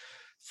involved.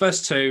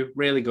 First 2,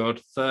 really good.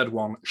 Third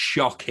one,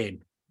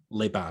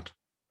 shockingly bad.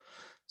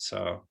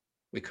 So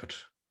we could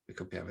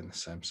be having the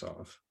same sort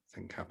of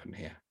thing happen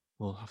here.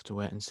 We'll have to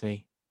wait and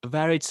see. A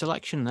varied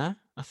selection there.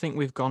 I think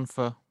we've gone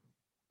for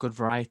good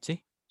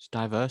variety. It's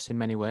diverse in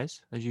many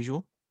ways, as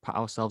usual. Pat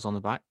ourselves on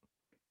the back.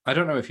 I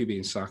don't know if you're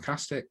being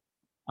sarcastic.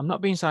 I'm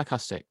not being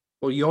sarcastic.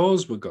 Well,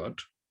 yours were good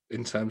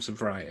in terms of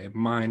variety.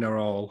 Mine are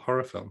all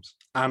horror films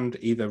and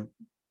either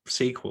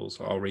sequels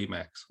or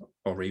remakes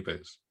or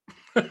reboots.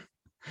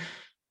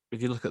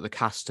 If you look at the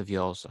cast of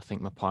yours, I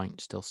think my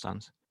point still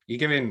stands. You're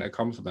giving a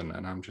compliment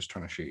and I'm just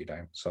trying to shoot you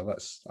down. So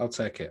I'll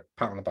take it.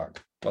 Pat on the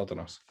back. Well done,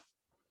 us.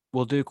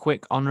 We'll do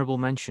quick honourable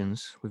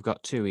mentions. We've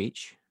got 2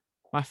 each.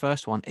 My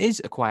first one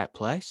is A Quiet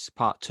Place,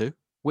 Part 2,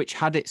 which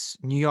had its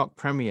New York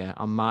premiere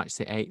on March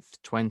the 8th,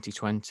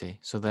 2020.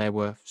 So they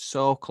were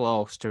so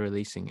close to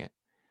releasing it,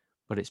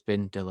 but it's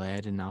been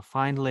delayed. And now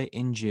finally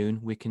in June,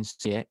 we can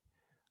see it.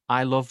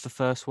 I love the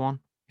first one.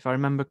 If I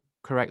remember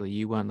correctly,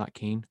 you weren't that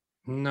keen.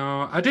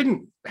 No, I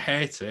didn't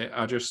hate it.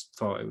 I just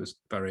thought it was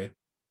very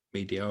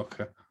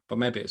mediocre, but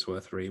maybe it's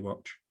worth a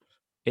rewatch.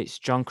 It's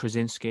John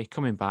Krasinski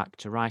coming back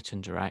to write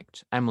and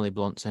direct. Emily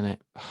Blunt's in it.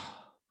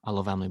 I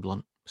love Emily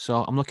Blunt.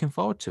 So I'm looking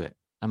forward to it.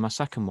 And my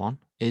second one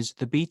is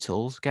The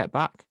Beatles Get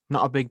Back.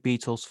 Not a big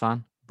Beatles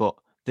fan, but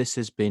this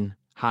has been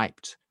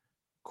hyped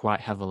quite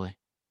heavily.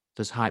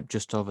 There's hype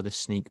just over the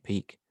sneak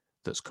peek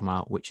that's come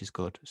out, which is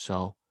good.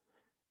 So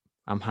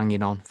I'm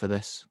hanging on for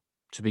this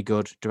to be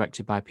good,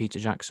 directed by Peter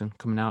Jackson,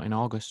 coming out in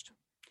August.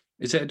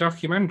 Is it a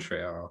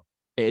documentary or?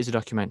 It is a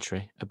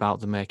documentary about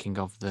the making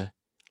of the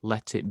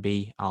Let It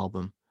Be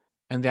album.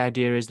 And the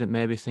idea is that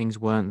maybe things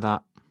weren't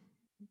that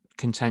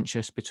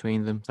contentious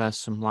between them. There's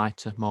some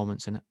lighter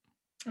moments in it.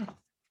 Oh.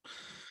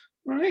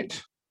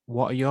 Right.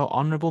 What are your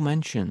honourable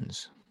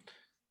mentions?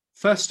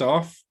 First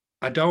off,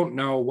 I don't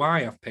know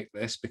why I've picked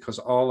this because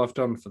all I've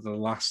done for the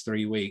last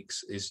 3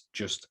 weeks is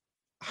just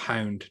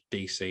hound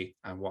DC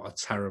and what a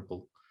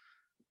terrible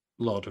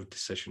load of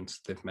decisions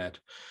they've made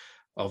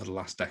over the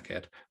last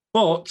decade.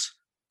 But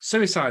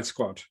Suicide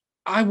Squad,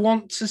 I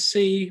want to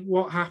see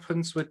what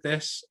happens with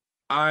this.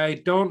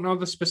 I don't know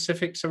the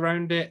specifics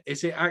around it.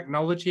 Is it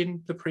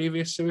acknowledging the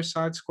previous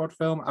Suicide Squad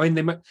film? I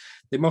mean,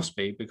 they must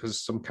be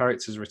because some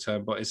characters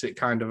return, but is it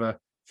kind of a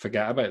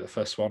forget about the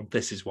first one?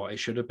 This is what it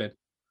should have been.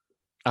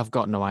 I've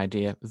got no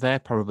idea. They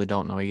probably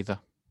don't know either.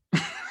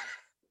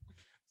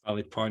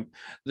 Valid point.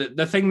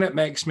 The thing that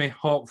makes me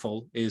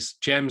hopeful is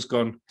James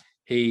Gunn.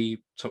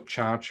 He took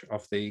charge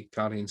of the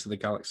Guardians of the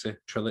Galaxy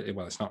trilogy.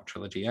 Well, it's not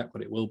trilogy yet,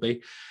 but it will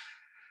be.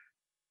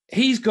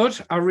 He's good.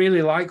 I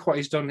really like what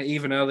he's done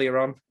even earlier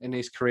on in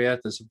his career.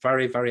 There's a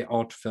very, very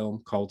odd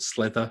film called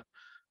Slither,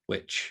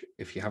 which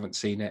if you haven't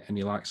seen it and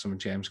you like some of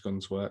James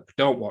Gunn's work,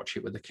 don't watch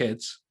it with the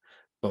kids,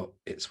 but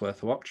it's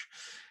worth a watch.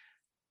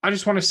 I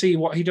just want to see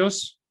what he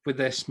does with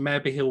this.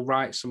 Maybe he'll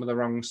right some of the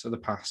wrongs of the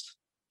past.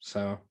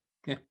 So,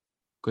 yeah.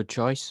 Good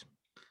choice.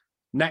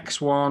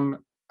 Next one,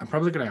 I'm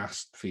probably going to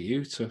ask for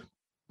you to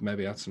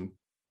maybe add some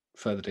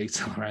further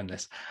detail around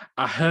this.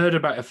 I heard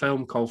about a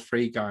film called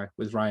Free Guy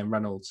with Ryan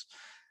Reynolds,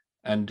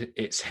 and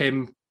it's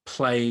him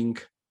playing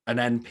an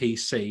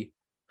NPC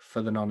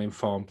for the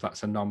non-informed.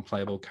 That's a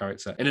non-playable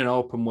character in an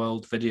open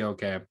world video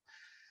game.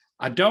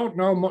 I don't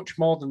know much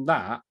more than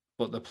that,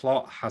 but the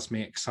plot has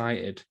me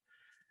excited.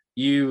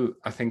 You,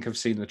 I think, have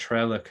seen the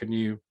trailer. Can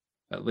you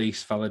at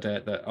least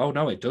validate that, oh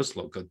no, it does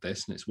look good,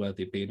 this, and it's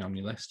worthy of being on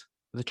your list?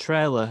 The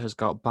trailer has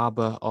got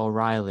Baba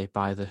O'Reilly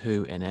by The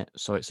Who in it,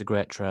 so it's a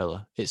great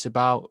trailer. It's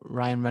about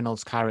Ryan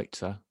Reynolds'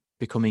 character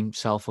becoming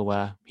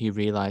self-aware. He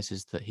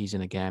realizes that he's in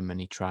a game and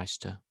he tries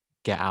to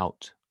get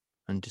out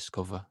and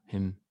discover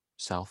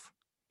himself.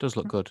 Does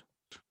look good.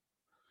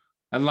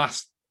 And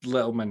last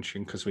little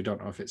mention, because we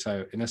don't know if it's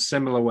out, in a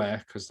similar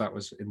way, because that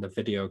was in the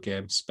video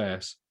game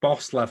space,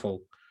 Boss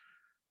Level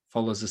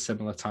follows a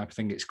similar type of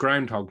thing. It's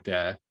Groundhog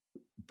Day,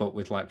 but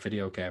with like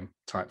video game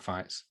type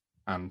fights.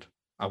 And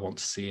I want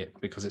to see it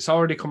because it's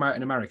already come out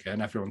in America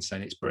and everyone's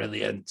saying it's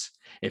brilliant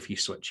if you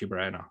switch your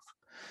brain off.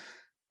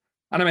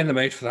 And I'm in the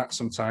mood for that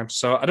sometimes.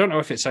 So I don't know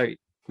if it's out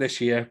this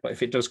year, but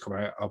if it does come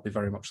out, I'll be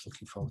very much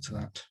looking forward to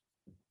that.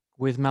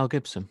 With Mel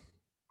Gibson?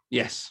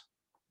 Yes.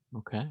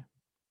 Okay.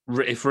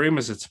 If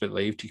rumours are to be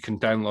believed, you can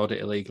download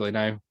it illegally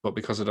now, but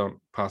because I don't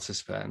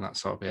participate in that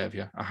sort of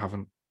behaviour, I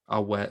haven't.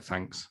 I'll wait,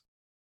 thanks.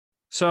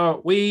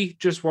 So we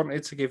just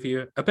wanted to give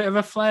you a bit of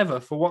a flavour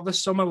for what the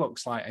summer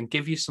looks like and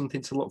give you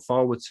something to look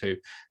forward to.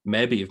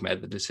 Maybe you've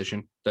made the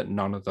decision that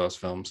none of those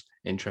films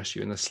interest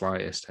you in the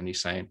slightest, and you're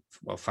saying,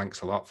 well, thanks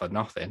a lot for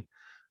nothing.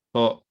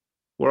 But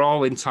we're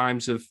all in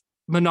times of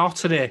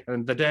monotony,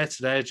 and the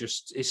day-to-day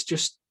it's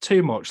just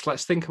too much.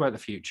 Let's think about the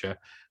future.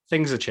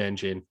 Things are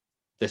changing.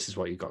 This is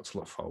what you've got to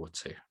look forward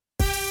to.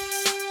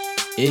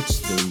 It's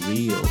the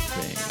real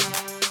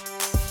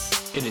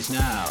thing. It is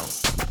now.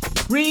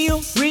 Real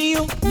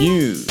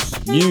news.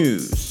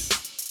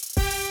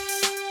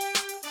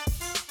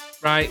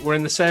 Right, we're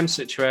in the same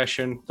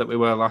situation that we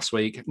were last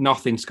week.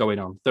 Nothing's going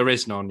on. There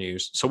is no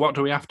news. So what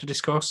do we have to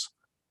discuss?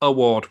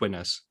 Award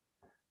winners.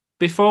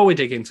 Before we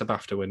dig into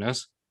BAFTA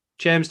winners,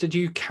 James, did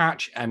you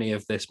catch any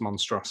of this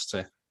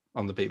monstrosity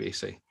on the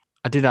BBC?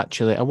 I did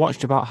actually. I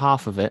watched about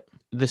half of it.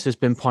 This has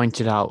been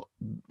pointed out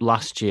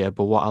last year,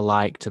 but what I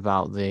liked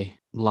about the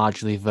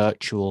largely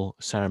virtual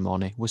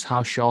ceremony was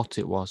how short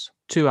it was.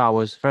 2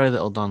 hours, very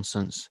little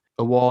nonsense.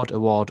 Award.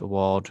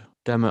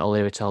 Dermot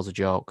O'Leary tells a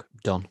joke.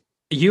 Done.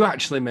 You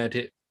actually made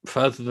it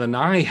further than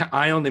I.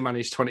 I only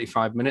managed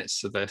 25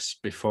 minutes of this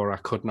before I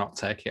could not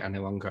take it any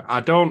longer.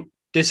 I don't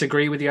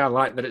disagree with you. I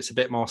like that it's a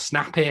bit more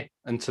snappy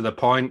and to the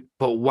point.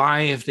 But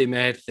why have they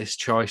made this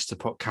choice to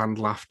put canned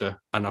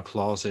laughter and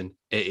applause in?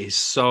 It is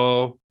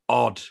so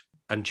odd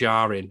and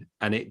jarring,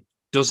 and it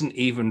doesn't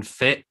even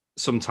fit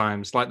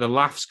sometimes. Like the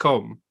laughs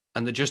come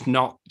and they're just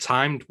not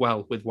timed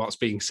well with what's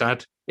being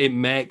said. It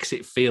makes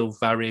it feel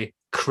very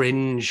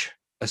cringe,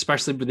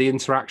 especially with the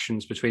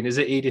interactions between, is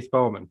it Edith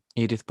Bowman?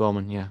 Edith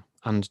Bowman, yeah,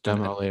 and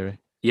Dermot O'Leary.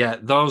 Yeah,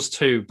 those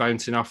two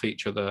bouncing off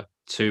each other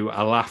to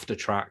a laughter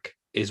track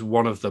is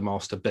one of the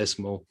most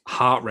abysmal,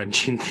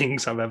 heart-wrenching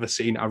things I've ever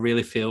seen. I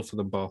really feel for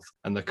them both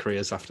and their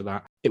careers after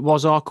that. It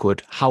was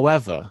awkward.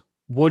 However,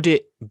 would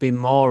it be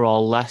more or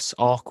less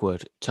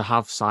awkward to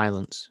have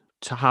silence?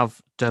 To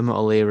have Dermot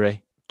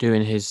O'Leary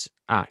doing his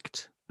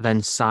act,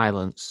 then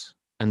silence,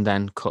 and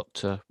then cut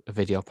to a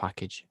video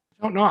package?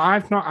 I don't know.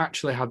 I've not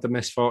actually had the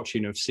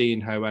misfortune of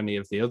seeing how any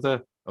of the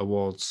other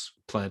awards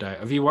played out.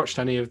 Have you watched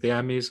any of the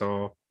Emmys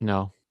or?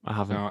 No, I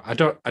haven't. No,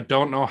 I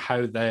don't know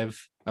how they've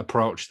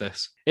approached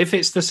this. If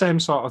it's the same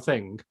sort of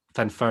thing,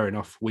 then fair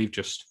enough. We've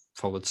just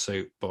followed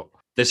suit. But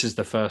this is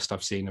the first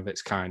I've seen of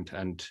its kind,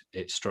 and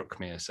it struck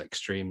me as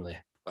extremely.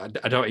 I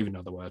don't even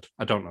know the word.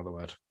 I don't know the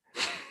word.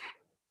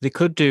 They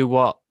could do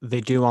what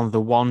they do on the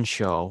One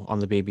show on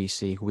the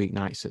BBC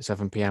weeknights at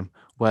 7 p.m,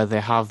 where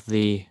they have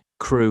the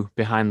crew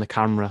behind the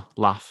camera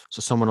laugh. So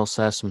someone will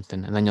say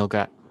something and then you'll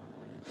get...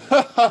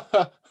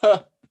 I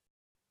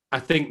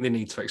think they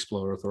need to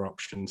explore other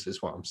options,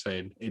 is what I'm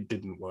saying. It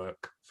didn't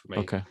work for me.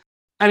 Okay.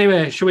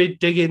 Anyway, shall we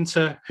dig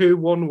into who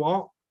won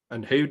what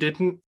and who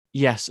didn't?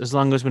 Yes, as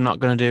long as we're not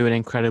going to do an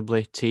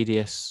incredibly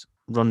tedious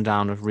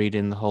rundown of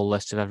reading the whole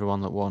list of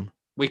everyone that won.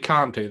 We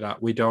can't do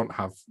that. We don't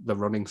have the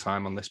running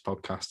time on this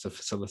podcast to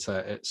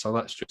facilitate it. So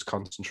let's just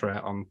concentrate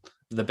on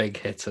the big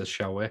hitters,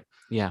 shall we?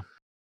 Yeah.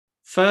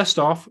 First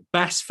off,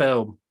 Best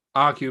Film,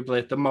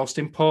 arguably the most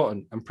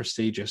important and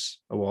prestigious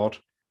award.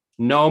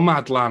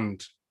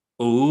 Nomadland.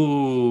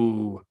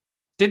 Ooh.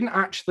 Didn't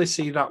actually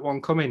see that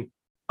one coming.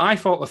 I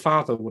thought The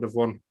Father would have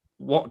won.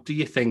 What do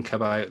you think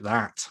about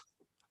that?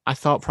 I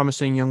thought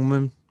Promising Young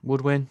Woman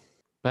would win.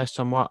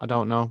 Based on what? I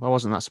don't know. I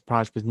wasn't that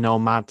surprised with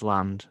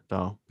Nomadland,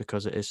 though,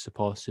 because it is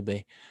supposed to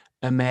be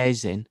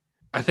amazing.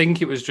 I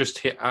think it was just,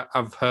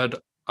 I've heard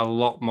a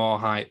lot more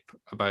hype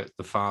about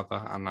The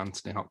Father and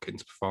Anthony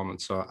Hopkins'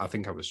 performance, so I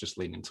think I was just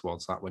leaning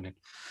towards that winning.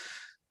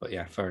 But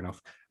yeah, fair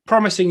enough.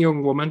 Promising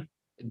Young Woman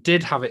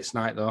did have its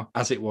night, though,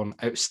 as it won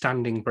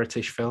Outstanding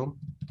British Film.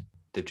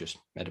 They've just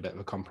made a bit of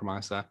a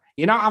compromise there.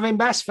 You're not having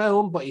Best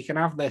Film, but you can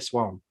have this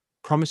one.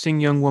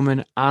 Promising Young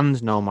Woman and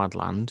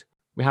Nomadland,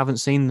 we haven't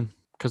seen them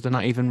because they're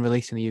not even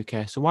released in the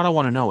UK. So what I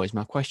want to know is,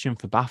 my question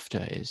for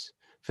BAFTA is,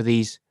 for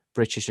these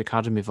British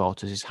Academy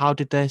voters, is how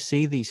did they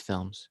see these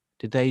films?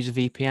 Did they use a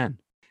VPN?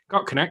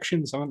 Got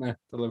connections, haven't they?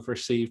 They'll have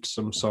received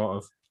some sort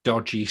of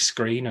dodgy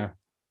screener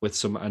with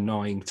some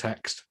annoying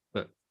text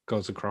that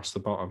goes across the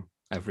bottom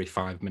every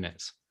 5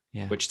 minutes,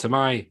 which to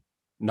my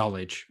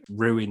knowledge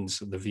ruins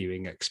the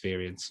viewing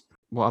experience.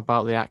 What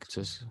about the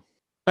actors?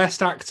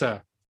 Best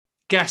actor.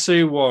 Guess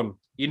who won?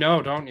 You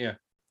know, don't you?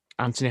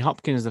 Anthony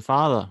Hopkins, the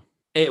father.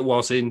 It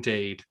was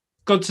indeed.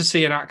 Good to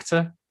see an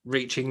actor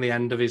reaching the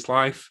end of his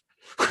life.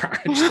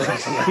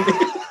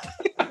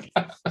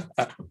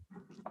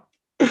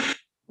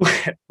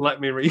 Let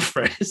me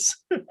rephrase.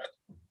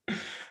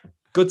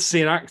 Good to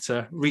see an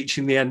actor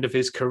reaching the end of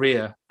his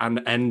career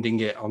and ending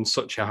it on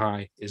such a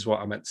high is what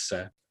I meant to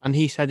say. And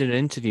he said in an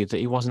interview that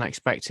he wasn't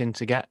expecting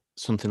to get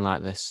something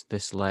like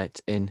this late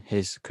in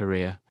his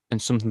career.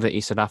 And something that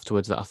he said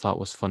afterwards that I thought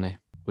was funny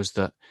was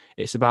that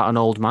it's about an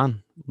old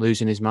man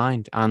losing his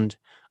mind. And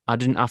I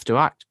didn't have to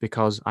act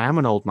because I am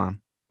an old man.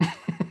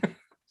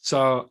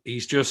 So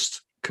he's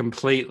just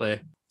completely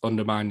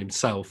undermined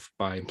himself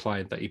by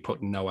implying that he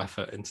put no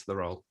effort into the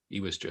role. He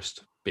was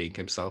just being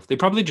himself. They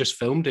probably just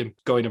filmed him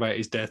going about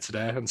his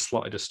day-to-day and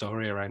slotted a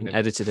story around him.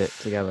 Edited it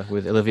together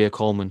with Olivia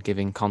Colman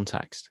giving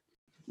context.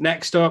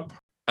 Next up,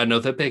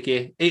 another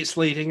biggie. It's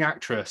leading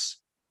actress.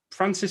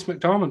 Frances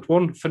McDormand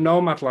won for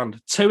Nomadland.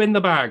 2 in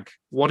the bag.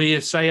 What do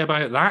you say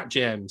about that,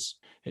 James?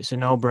 It's a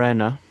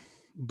no-brainer,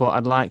 but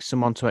I'd like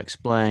someone to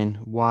explain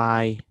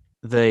why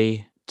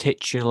the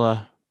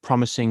titular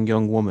promising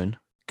young woman,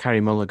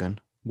 Carey Mulligan,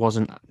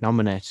 wasn't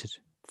nominated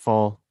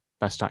for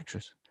Best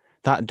Actress.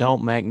 That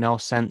don't make no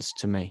sense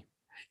to me.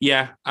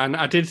 Yeah, and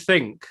I did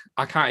think,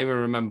 I can't even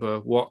remember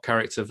what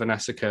character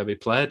Vanessa Kirby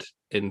played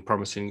in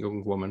Promising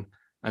Young Woman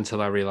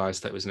until I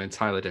realised that it was an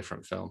entirely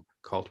different film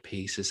called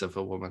Pieces of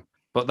a Woman.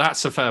 But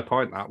that's a fair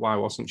point, that. Why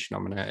wasn't she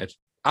nominated?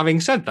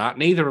 Having said that,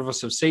 neither of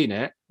us have seen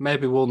it.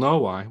 Maybe we'll know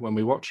why when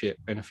we watch it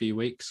in a few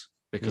weeks,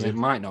 because it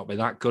might not be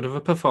that good of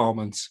a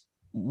performance.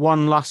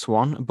 One last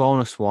one, a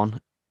bonus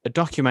one. A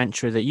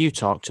documentary that you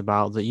talked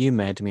about that you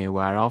made me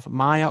aware of,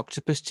 My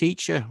Octopus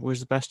Teacher, was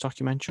the best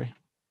documentary.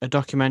 A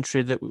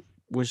documentary that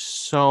was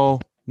so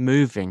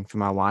moving for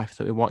my wife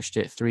that we watched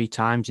it 3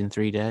 times in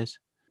 3 days.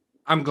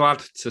 I'm glad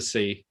to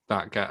see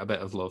that get a bit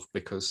of love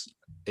because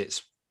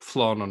it's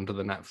flown under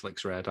the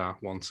Netflix radar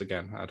once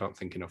again. I don't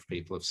think enough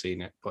people have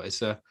seen it, but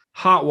it's a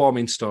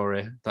heartwarming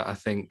story that I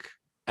think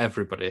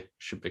everybody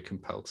should be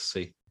compelled to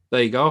see.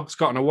 There you go. It's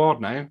got an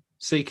award now.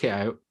 Seek it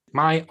out.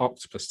 My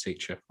Octopus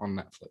Teacher on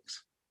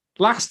Netflix.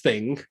 Last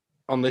thing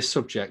on this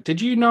subject, did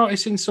you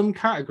notice in some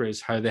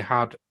categories how they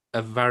had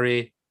a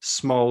very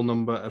small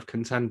number of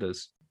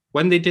contenders?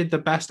 When they did the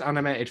best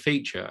animated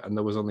feature and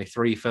there was only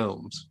 3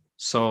 films,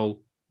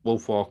 Soul,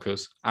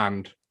 Wolfwalkers,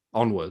 and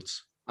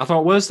Onwards, I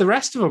thought, where's the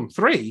rest of them?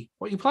 3?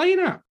 What are you playing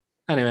at?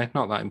 Anyway,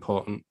 not that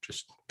important.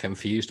 Just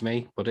confused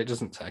me, but it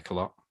doesn't take a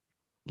lot.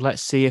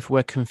 Let's see if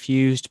we're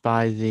confused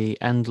by the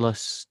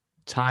endless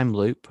time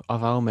loop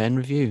of our main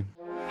review.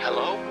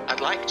 Hello,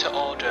 I'd like to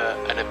order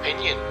an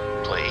opinion,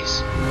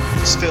 please.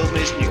 This film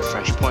is new,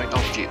 fresh point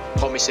of view.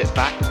 When we sit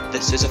back,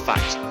 this is a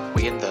fact.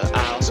 We in the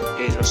aisles,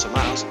 here are some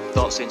aisles,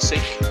 thoughts in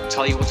sync,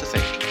 tell you what to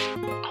think.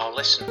 I'll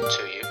listen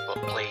to you, but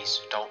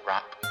please don't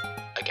rap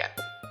again.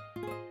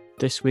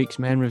 This week's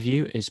main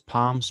review is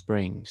Palm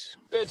Springs.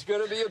 It's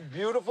gonna be a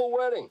beautiful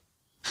wedding.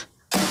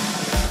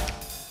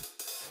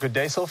 Good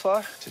day so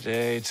far?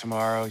 Today,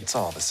 tomorrow, it's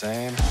all the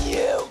same.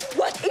 You!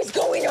 What is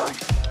going on?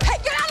 Hey,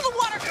 get out of the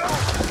water!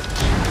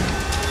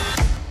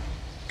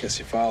 Guess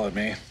you followed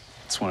me.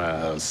 It's one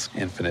of those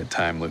infinite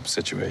time loop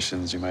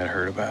situations you might have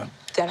heard about.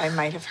 That I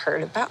might have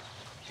heard about.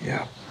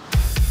 Yeah.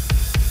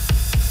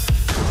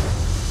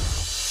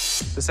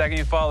 The second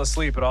you fall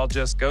asleep, it all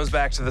just goes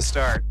back to the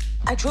start.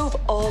 I drove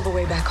all the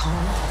way back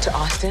home to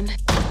Austin,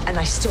 and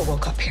I still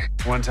woke up here.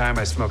 One time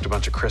I smoked a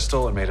bunch of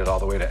crystal and made it all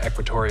the way to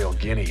Equatorial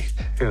Guinea.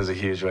 It was a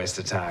huge waste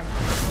of time.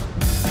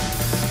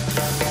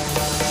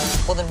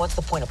 Well, then what's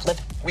the point of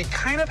living? We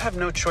kind of have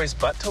no choice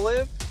but to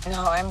live.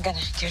 No, I'm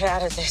gonna get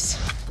out of this.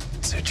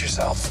 Suit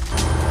yourself.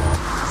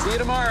 See you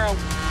tomorrow.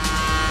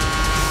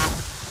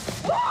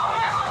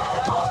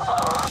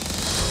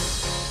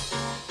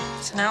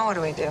 So now what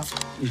do we do?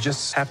 You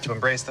just have to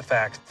embrace the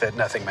fact that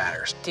nothing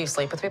matters. Do you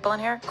sleep with people in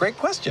here? Great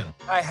question.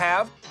 I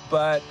have,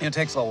 but it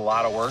takes a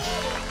lot of work.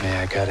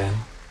 May I cut in?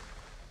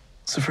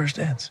 It's the first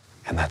dance.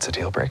 And that's a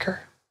deal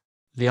breaker?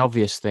 The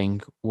obvious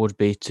thing would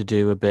be to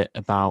do a bit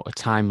about a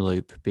time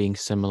loop being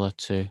similar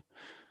to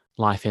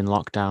Life in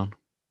Lockdown.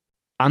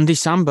 Andy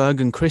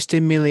Samberg and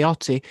Kristin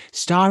Milioti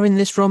star in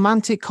this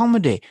romantic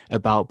comedy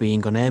about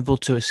being unable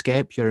to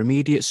escape your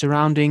immediate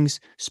surroundings,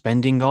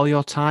 spending all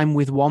your time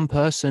with one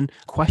person,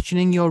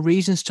 questioning your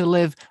reasons to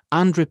live,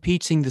 and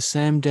repeating the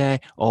same day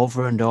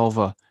over and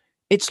over.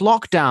 It's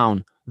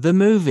Lockdown, the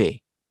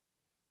movie.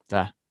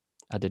 There,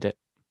 I did it.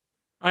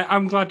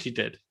 I'm glad you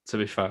did, to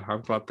be fair. I'm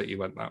glad that you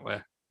went that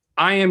way.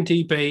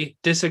 IMDb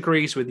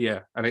disagrees with you,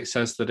 and it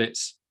says that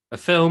it's a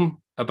film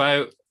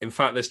about, in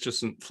fact, this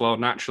doesn't flow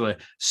naturally,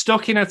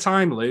 stuck in a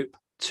time loop,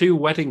 2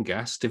 wedding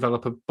guests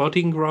develop a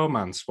budding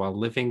romance while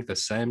living the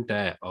same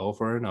day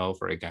over and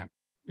over again.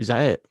 Is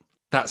that it?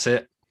 That's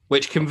it.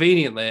 Which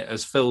conveniently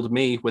has filled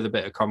me with a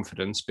bit of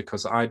confidence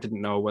because I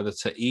didn't know whether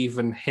to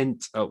even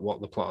hint at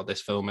what the plot of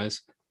this film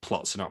is.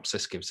 Plot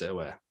synopsis gives it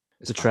away.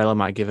 The trailer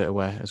might give it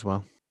away as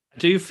well. I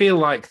do feel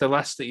like the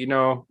less that you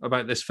know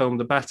about this film,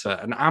 the better.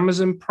 And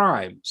Amazon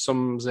Prime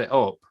sums it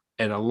up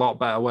in a lot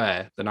better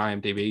way than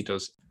IMDb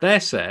does. They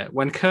say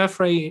when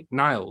Carefree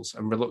Niles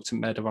and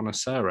reluctant maid of honor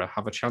Sarah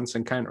have a chance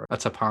encounter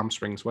at a Palm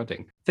Springs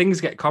wedding,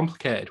 things get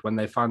complicated when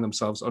they find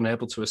themselves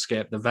unable to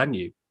escape the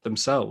venue,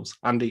 themselves,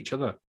 and each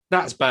other.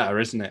 That's better,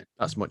 isn't it?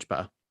 That's much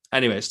better.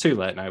 Anyway, it's too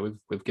late now.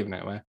 We've given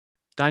it away.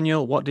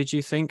 Daniel, what did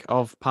you think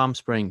of Palm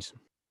Springs?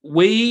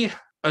 We,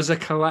 as a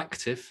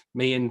collective,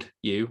 me and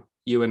you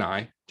and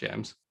I,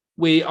 James,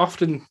 we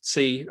often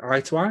see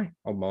eye to eye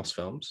on most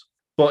films,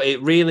 but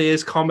it really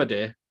is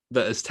comedy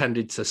that has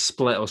tended to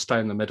split us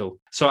down the middle.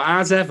 So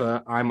as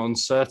ever, I'm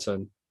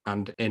uncertain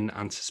and in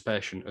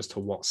anticipation as to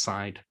what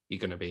side you're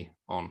going to be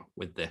on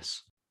with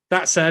this.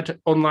 That said,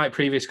 unlike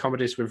previous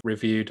comedies we've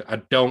reviewed,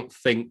 I don't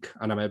think,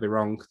 and I may be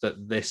wrong,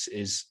 that this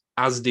is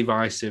as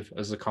divisive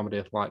as a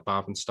comedy like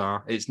Barb and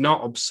Star. It's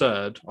not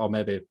absurd, or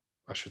maybe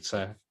I should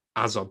say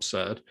as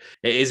absurd.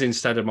 It is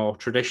instead a more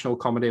traditional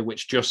comedy,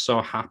 which just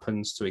so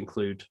happens to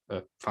include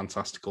a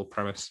fantastical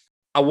premise.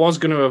 I was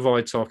going to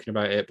avoid talking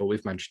about it, but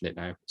we've mentioned it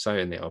now. So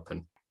in the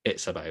open,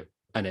 it's about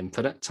an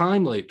infinite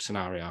time loop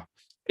scenario.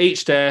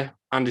 Each day,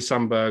 Andy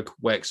Samberg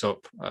wakes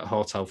up at a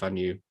hotel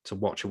venue to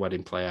watch a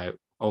wedding play out,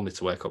 only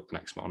to wake up the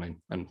next morning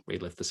and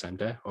relive the same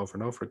day over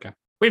and over again.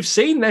 We've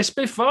seen this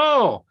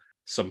before,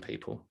 some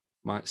people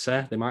might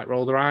say. They might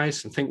roll their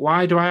eyes and think,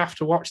 why do I have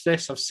to watch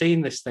this? I've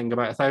seen this thing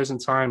about 1,000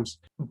 times.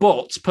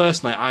 But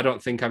personally, I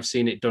don't think I've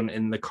seen it done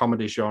in the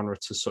comedy genre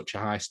to such a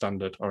high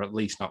standard, or at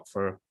least not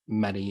for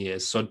many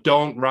years. So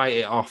don't write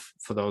it off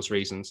for those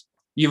reasons.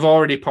 You've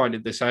already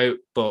pointed this out,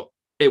 but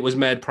it was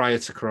made prior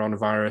to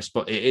coronavirus.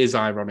 But it is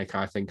ironic,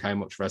 I think, how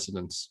much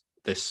resonance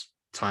this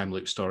time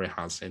loop story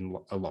has in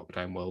a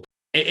lockdown world.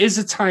 It is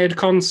a tired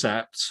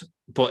concept,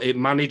 but it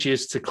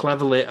manages to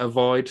cleverly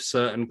avoid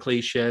certain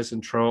cliches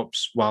and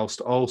tropes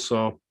whilst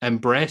also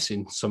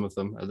embracing some of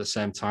them at the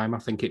same time. I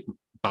think it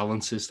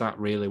balances that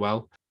really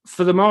well.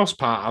 For the most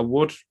part, I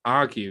would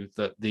argue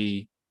that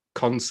the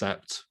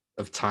concept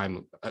of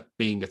time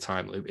being a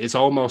time loop is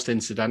almost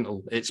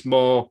incidental. It's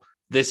more,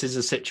 this is a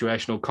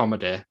situational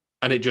comedy,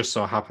 and it just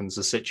so happens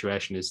the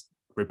situation is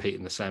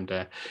repeating the same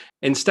day.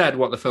 Instead,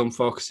 what the film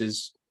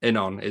focuses in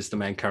on is the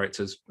main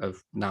characters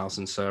of Niles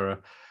and Sarah,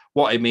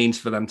 what it means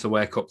for them to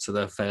wake up to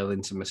their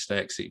failings and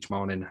mistakes each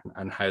morning,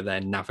 and how they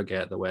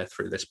navigate their way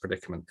through this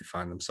predicament they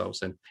find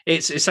themselves in.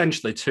 It's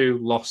essentially two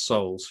lost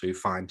souls who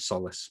find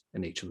solace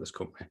in each other's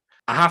company.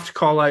 I have to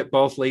call out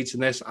both leads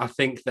in this. I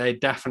think they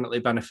definitely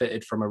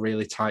benefited from a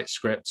really tight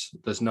script.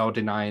 There's no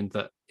denying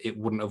that it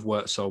wouldn't have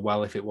worked so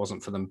well if it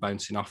wasn't for them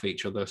bouncing off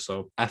each other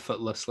so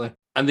effortlessly.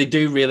 And they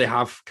do really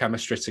have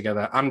chemistry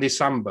together. Andy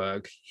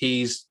Samberg,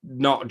 he's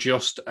not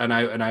just an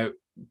out-and-out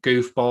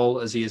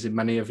goofball as he is in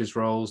many of his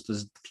roles.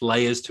 There's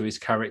layers to his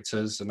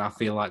characters, and I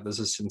feel like there's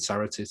a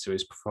sincerity to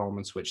his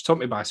performance, which took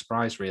me by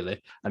surprise,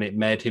 really, and it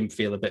made him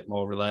feel a bit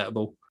more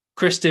relatable.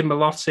 Christine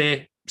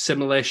Milioti,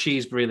 similarly,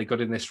 she's really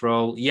good in this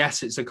role.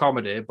 Yes, it's a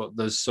comedy, but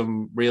there's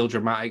some real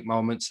dramatic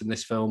moments in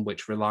this film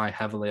which rely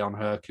heavily on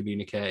her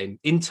communicating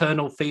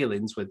internal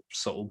feelings with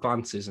subtle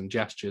glances and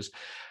gestures.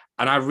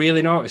 And I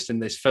really noticed in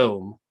this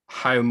film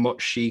how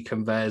much she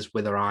conveys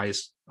with her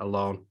eyes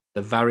alone.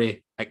 They're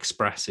very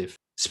expressive.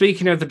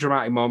 Speaking of the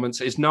dramatic moments,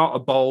 it's not a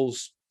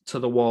balls to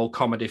the wall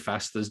comedy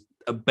fest. There's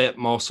a bit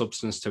more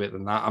substance to it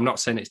than that. I'm not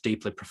saying it's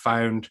deeply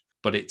profound,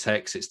 but it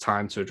takes its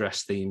time to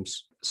address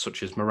themes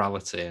such as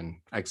morality and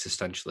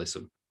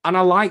existentialism. And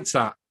I liked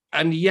that.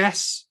 And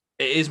yes,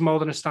 it is more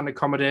than a standard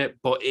comedy,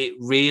 but it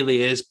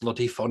really is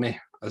bloody funny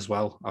as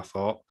well, I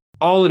thought.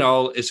 All in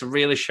all, it's a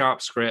really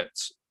sharp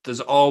script.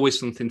 There's always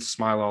something to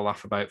smile or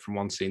laugh about from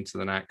one scene to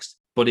the next,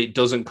 but it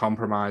doesn't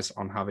compromise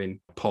on having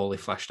poorly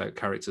fleshed out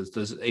characters.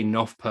 There's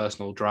enough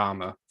personal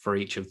drama for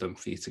each of them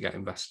for you to get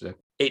invested in.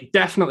 It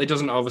definitely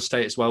doesn't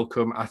overstay its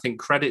welcome. I think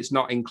credits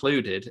not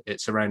included,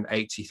 it's around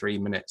 83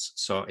 minutes.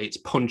 So it's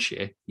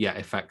punchy, yet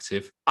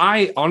effective.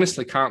 I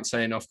honestly can't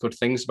say enough good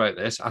things about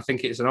this. I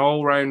think it's an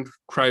all-round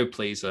crowd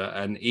pleaser.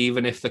 And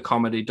even if the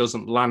comedy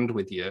doesn't land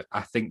with you,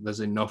 I think there's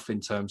enough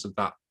in terms of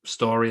that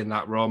story and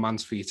that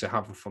romance for you to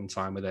have a fun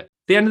time with it. At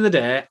the end of the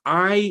day,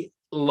 I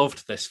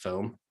loved this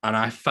film and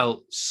I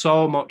felt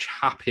so much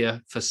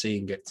happier for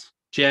seeing it.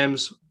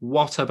 James,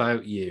 what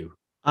about you?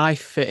 I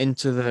fit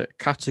into the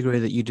category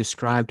that you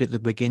described at the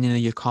beginning of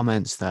your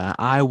comments there.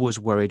 I was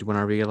worried when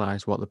I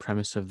realised what the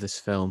premise of this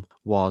film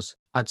was.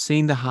 I'd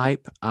seen the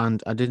hype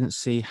and I didn't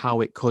see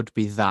how it could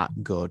be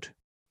that good.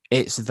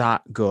 It's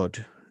that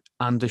good.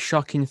 And the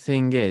shocking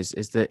thing is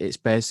that it's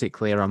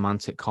basically a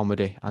romantic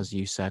comedy, as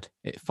you said.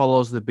 It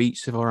follows the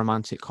beats of a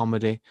romantic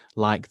comedy,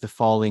 like the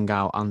falling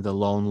out and the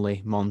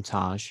lonely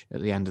montage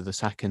at the end of the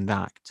second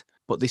act.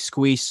 But they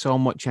squeeze so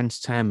much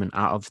entertainment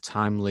out of the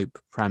time loop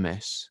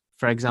premise.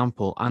 For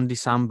example, Andy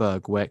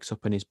Samberg wakes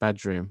up in his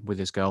bedroom with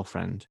his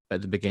girlfriend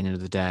at the beginning of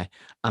the day,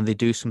 and they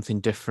do something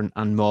different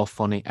and more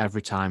funny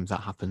every time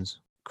that happens.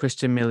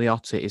 Kristen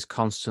Milioti is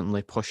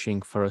constantly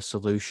pushing for a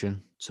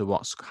solution to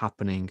what's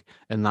happening,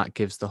 and that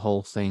gives the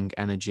whole thing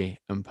energy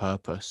and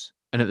purpose.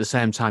 And at the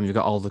same time, you've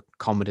got all the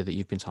comedy that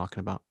you've been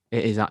talking about.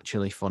 It is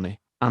actually funny.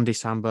 Andy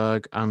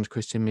Samberg and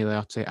Christian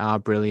Milioti are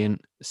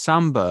brilliant.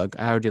 Samberg,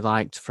 I already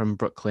liked from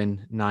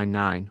Brooklyn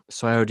Nine-Nine,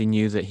 so I already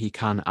knew that he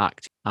can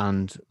act.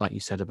 And like you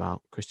said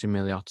about Christian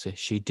Milioti,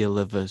 she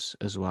delivers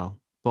as well.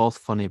 Both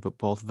funny, but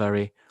both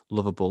very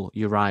lovable.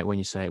 You're right when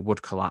you say it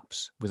would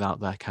collapse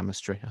without their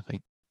chemistry, I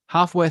think.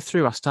 Halfway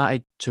through, I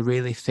started to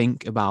really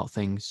think about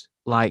things,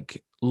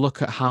 like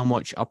look at how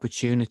much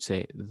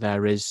opportunity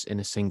there is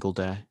in a single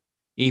day.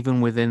 Even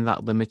within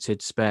that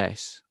limited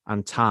space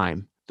and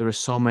time, there are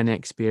so many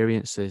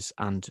experiences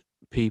and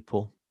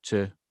people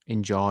to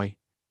enjoy.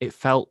 It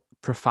felt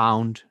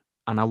profound,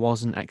 and I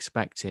wasn't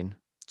expecting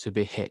to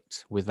be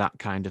hit with that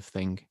kind of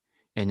thing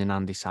in an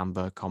Andy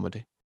Samberg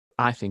comedy.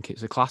 I think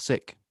it's a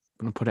classic.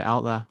 I'm going to put it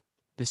out there.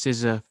 This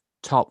is a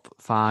top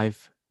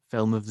 5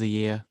 film of the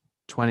year,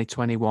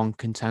 2021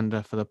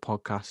 contender for the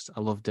podcast.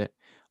 I loved it.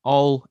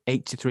 All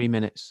 83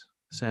 minutes,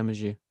 same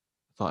as you.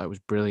 I thought it was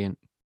brilliant.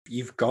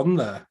 You've gone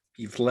there.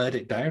 You've laid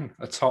it down.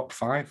 A top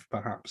 5,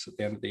 perhaps, at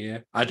the end of the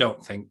year. I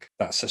don't think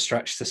that's a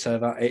stretch to say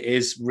that. It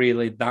is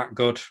really that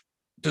good.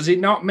 Does it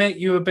not make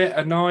you a bit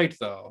annoyed,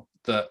 though,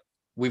 that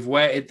we've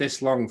waited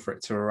this long for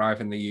it to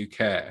arrive in the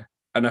UK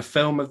and a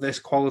film of this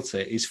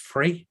quality is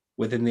free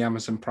within the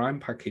Amazon Prime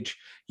package,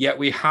 yet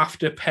we have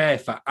to pay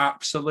for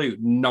absolute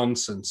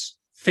nonsense.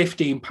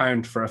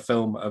 £15 for a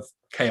film of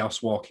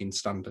Chaos Walking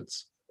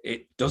standards.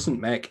 It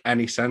doesn't make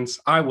any sense.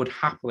 I would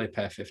happily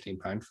pay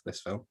 £15 for this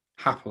film.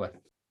 Happily.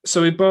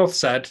 So we both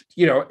said,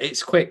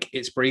 it's quick,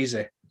 it's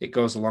breezy, it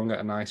goes along at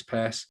a nice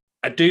pace.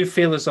 I do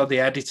feel as though the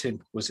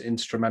editing was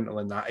instrumental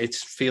in that. It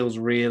feels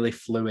really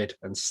fluid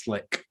and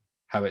slick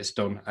how it's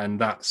done. And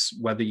that's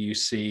whether you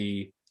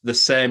see the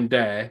same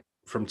day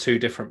from 2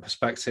 different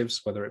perspectives,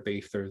 whether it be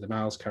through the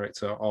Niles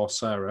character or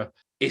Sarah.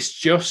 It's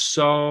just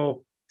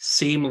so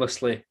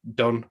seamlessly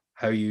done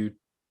how you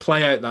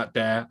play out that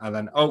day and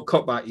then,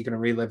 cut back, you're going to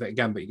relive it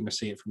again, but you're going to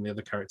see it from the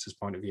other character's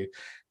point of view.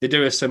 They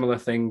do a similar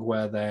thing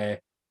where they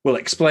will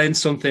explain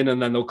something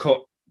and then they'll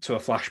cut to a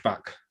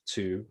flashback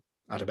to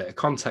add a bit of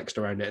context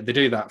around it. They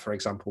do that, for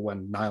example,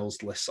 when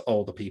Niles lists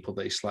all the people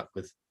that he slept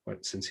with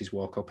since he's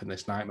woke up in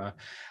this nightmare.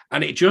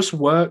 And it just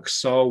works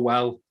so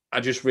well.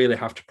 I just really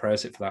have to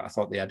praise it for that. I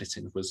thought the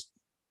editing was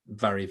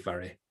very,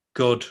 very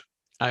good.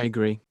 I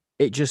agree.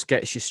 It just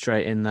gets you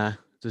straight in there.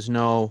 There's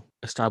no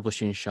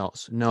establishing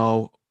shots,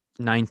 no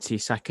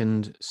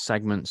 90-second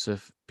segments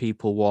of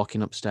people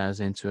walking upstairs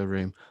into a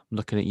room. I'm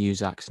looking at you,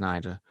 Zack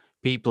Snyder.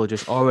 People are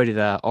just already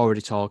there,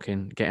 already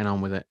talking, getting on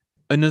with it.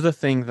 Another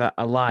thing that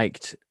I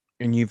liked,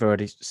 and you've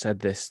already said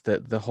this,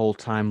 that the whole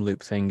time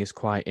loop thing is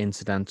quite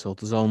incidental.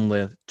 There's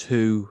only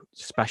 2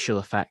 special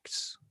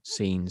effects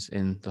scenes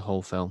in the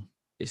whole film.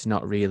 It's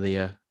not really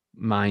a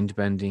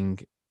mind-bending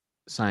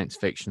science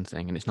fiction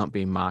thing, and it's not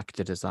being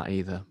marketed as that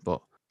either,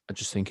 but I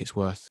just think it's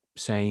worth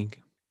saying.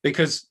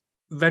 Because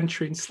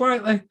venturing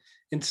slightly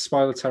into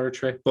spoiler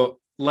territory, but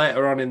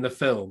later on in the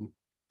film,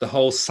 the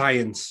whole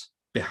science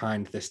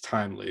behind this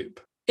time loop,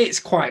 it's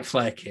quite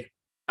flaky.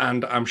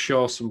 And I'm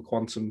sure some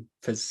quantum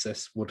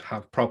physicists would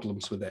have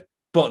problems with it.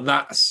 But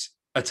that's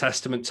a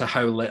testament to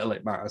how little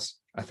it matters.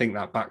 I think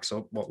that backs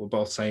up what we're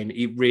both saying.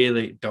 You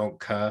really don't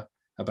care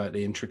about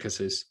the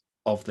intricacies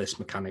of this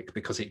mechanic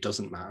because it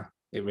doesn't matter.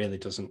 It really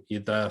doesn't.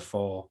 You're there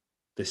for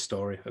this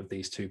story of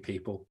these 2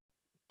 people.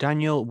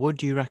 Daniel,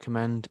 would you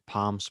recommend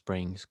Palm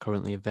Springs,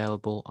 currently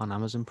available on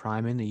Amazon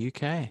Prime in the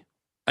UK?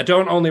 I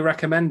don't only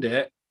recommend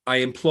it. I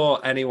implore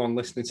anyone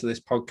listening to this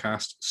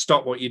podcast,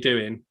 stop what you're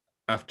doing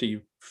after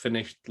you've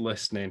finished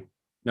listening.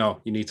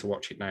 No, you need to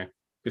watch it now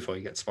before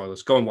you get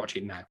spoilers. Go and watch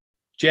it now.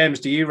 James,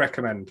 do you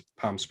recommend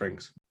Palm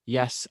Springs?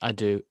 Yes, I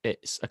do.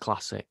 It's a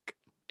classic.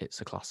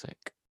 It's a classic.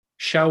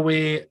 Shall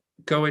we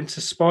go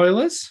into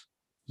spoilers?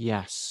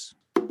 Yes.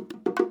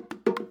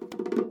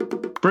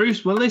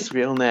 Bruce Willis. His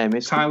real name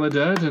is Tyler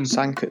Durden.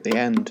 Sank at the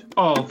end.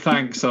 Oh,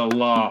 thanks a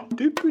lot.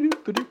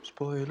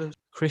 Spoilers.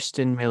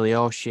 Kristen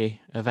Milioti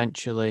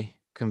eventually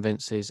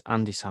convinces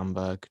Andy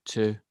Samberg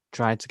to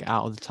try to get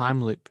out of the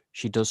time loop.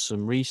 She does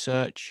some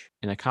research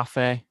in a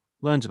cafe,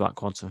 learns about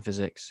quantum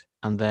physics,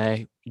 and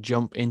they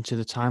jump into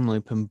the time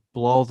loop and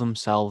blow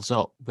themselves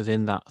up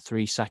within that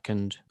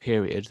 3-second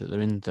period that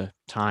they're in the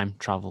time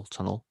travel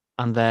tunnel.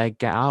 And they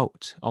get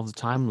out of the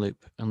time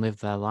loop and live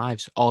their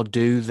lives. Or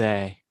do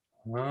they?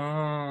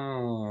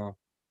 Oh,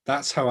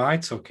 that's how I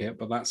took it,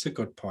 but that's a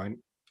good point.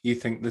 You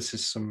think this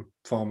is some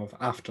form of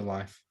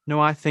afterlife?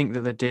 No, I think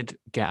that they did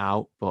get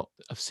out, but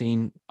I've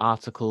seen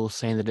articles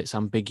saying that it's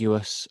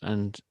ambiguous,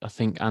 and I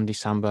think Andy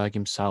Samberg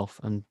himself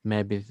and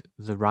maybe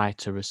the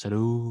writer has said,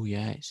 "Oh,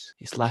 yeah,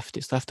 it's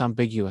left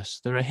ambiguous."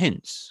 There are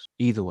hints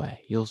either way.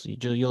 You'll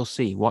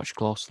see. Watch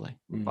closely.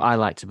 But I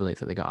like to believe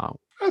that they got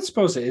out. I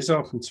suppose it is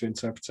open to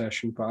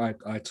interpretation, but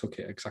I took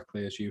it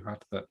exactly as you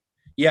had. That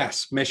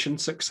yes, mission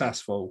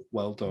successful.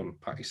 Well done.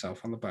 Pat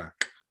yourself on the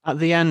back. At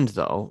the end,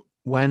 though,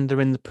 when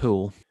they're in the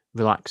pool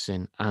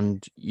relaxing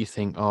and you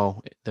think,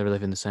 oh, they're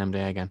living the same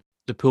day again.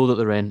 The pool that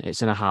they're in,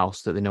 it's in a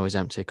house that they know is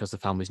empty because the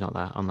family's not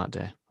there on that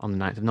day, on the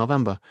 9th of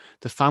November.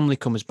 The family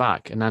comes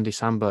back and Andy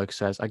Samberg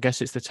says, I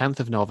guess it's the 10th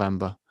of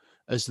November,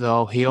 as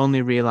though he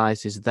only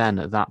realises then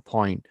at that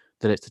point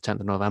that it's the 10th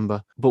of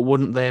November. But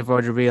wouldn't they have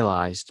already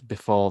realised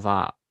before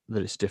that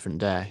it's a different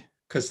day?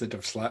 Because they'd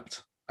have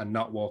slept and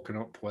not woken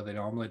up where they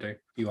normally do.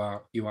 You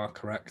are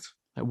correct.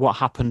 Like, what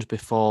happened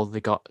before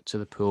they got to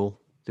the pool?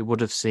 They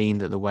would have seen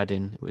that the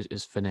wedding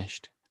is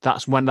finished.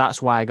 That's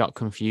why I got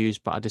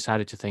confused, but I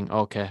decided to think,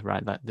 okay,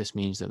 right, that this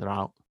means that they're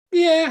out.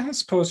 Yeah, I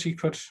suppose you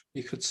could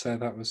say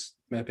that was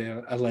maybe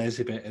a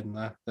lazy bit in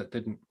there that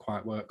didn't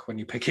quite work when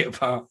you pick it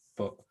apart,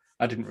 but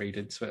I didn't read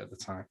into it at the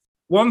time.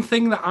 One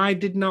thing that I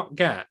did not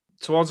get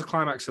towards the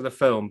climax of the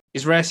film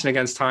is racing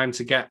against time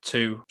to get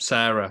to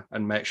Sarah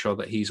and make sure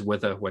that he's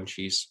with her when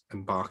she's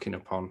embarking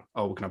upon,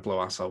 we're going to blow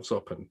ourselves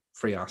up and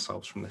free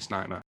ourselves from this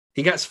nightmare.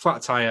 He gets a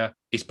flat tire,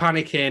 he's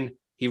panicking,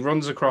 he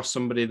runs across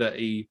somebody that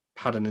he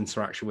had an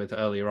interaction with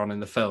earlier on in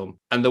the film.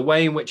 And the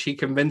way in which he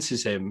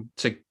convinces him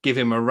to give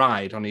him a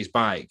ride on his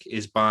bike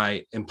is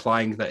by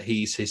implying that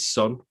he's his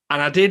son.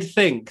 And I did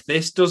think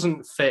this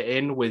doesn't fit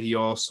in with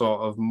your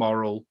sort of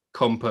moral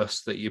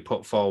compass that you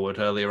put forward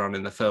earlier on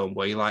in the film,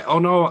 where you're like, oh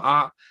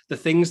no, the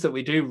things that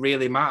we do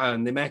really matter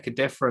and they make a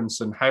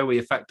difference, and how we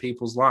affect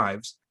people's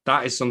lives,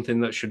 that is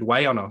something that should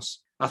weigh on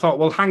us. I thought,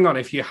 well, hang on,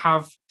 if you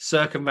have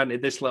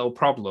circumvented this little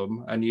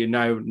problem and you're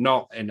now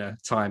not in a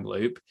time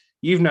loop,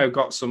 you've now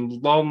got some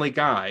lonely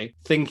guy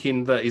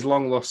thinking that his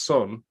long lost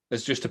son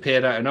has just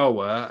appeared out of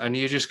nowhere and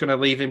you're just going to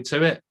leave him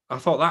to it. I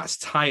thought, that's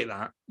tight,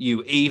 that,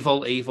 you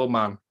evil, evil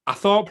man. I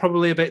thought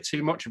probably a bit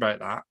too much about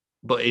that,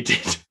 but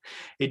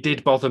it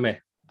did bother me.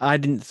 I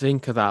didn't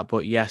think of that,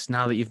 but yes,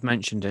 now that you've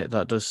mentioned it,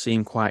 that does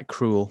seem quite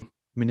cruel,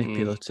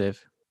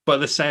 manipulative. But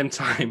at the same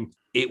time,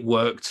 it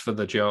worked for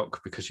the joke,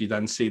 because you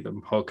then see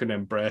them hug and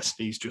embrace,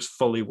 and he's just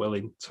fully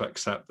willing to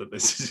accept that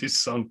this is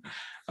his son.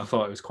 I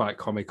thought it was quite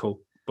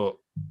comical, but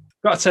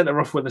got to take the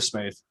rough with the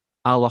smooth.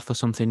 I'll offer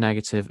something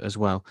negative as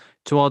well.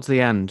 Towards the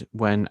end,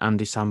 when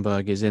Andy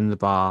Samberg is in the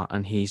bar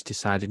and he's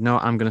decided, no,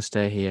 I'm going to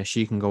stay here,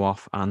 she can go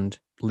off and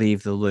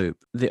leave the loop.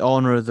 The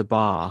owner of the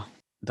bar,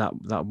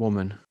 that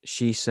woman,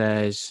 she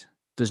says,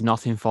 there's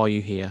nothing for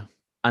you here.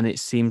 And it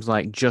seems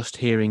like just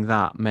hearing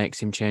that makes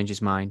him change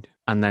his mind.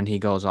 And then he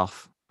goes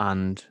off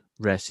and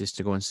races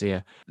to go and see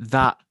her.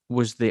 That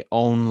was the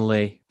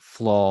only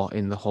flaw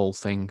in the whole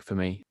thing for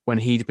me, when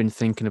he'd been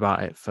thinking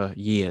about it for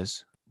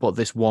years. But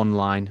this one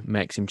line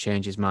makes him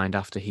change his mind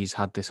after he's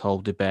had this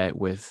whole debate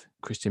with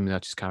Christine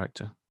Miliotti's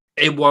character.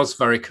 It was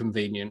very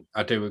convenient.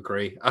 I do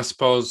agree. I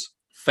suppose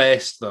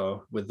faced,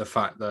 though, with the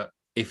fact that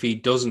if he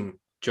doesn't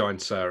join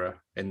Sarah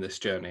in this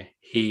journey,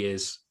 he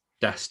is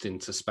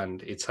destined to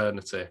spend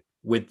eternity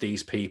with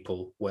these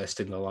people,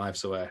 wasting their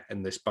lives away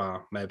in this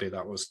bar. Maybe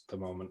that was the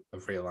moment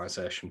of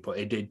realization, but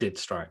it did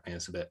strike me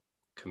as a bit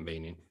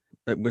convenient.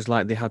 It was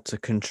like they had to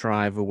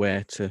contrive a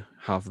way to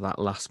have that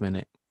last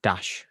minute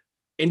dash.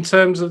 In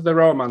terms of the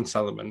romance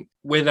element,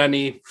 with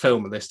any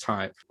film of this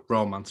type,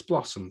 romance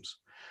blossoms.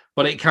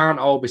 But it can't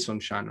all be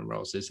sunshine and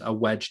roses. A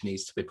wedge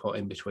needs to be put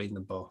in between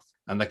them both.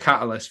 And the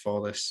catalyst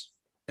for this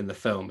in the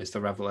film is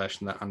the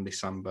revelation that Andy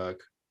Samberg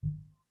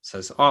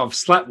says, I've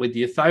slept with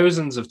you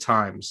thousands of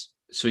times.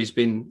 So he's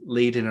been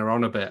leading her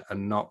on a bit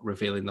and not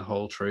revealing the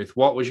whole truth.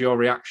 What was your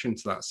reaction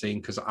to that scene?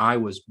 Because I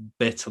was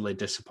bitterly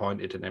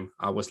disappointed in him.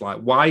 I was like,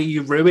 why are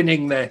you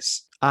ruining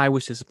this? I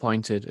was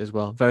disappointed as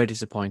well, very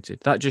disappointed.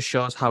 That just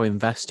shows how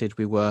invested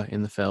we were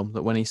in the film,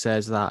 that when he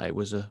says that, it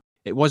was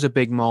a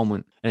big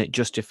moment, and it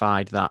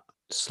justified that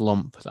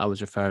slump that I was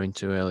referring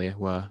to earlier,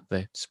 where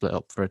they split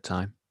up for a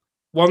time.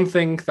 One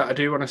thing that I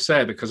do want to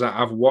say, because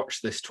I've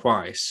watched this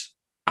twice,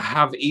 I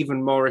have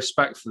even more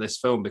respect for this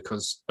film,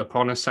 because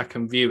upon a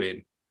second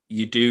viewing,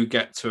 you do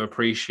get to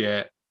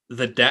appreciate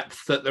the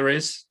depth that there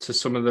is to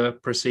some of the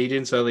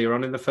proceedings earlier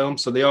on in the film.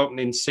 So the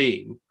opening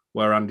scene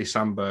where Andy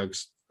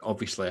Samberg's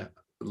obviously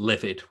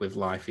livid with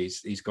life,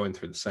 he's going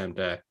through the same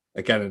day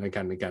again and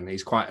again and again.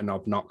 He's quite an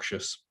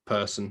obnoxious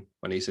person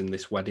when he's in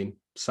this wedding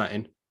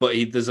setting, but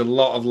there's a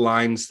lot of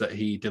lines that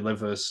he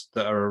delivers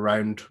that are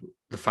around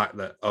the fact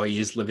that, he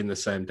is living the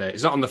same day.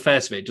 It's not on the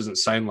face of it, it doesn't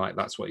sound like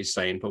that's what he's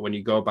saying, but when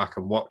you go back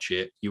and watch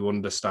it, you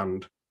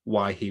understand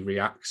why he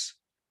reacts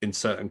in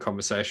certain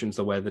conversations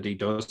the way that he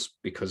does,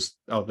 because,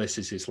 this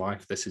is his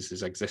life, this is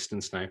his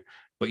existence now.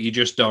 But you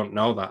just don't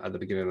know that at the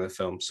beginning of the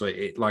film. So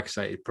it, like I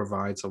say, it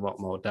provides a lot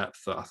more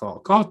depth that I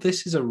thought, God,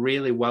 this is a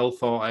really well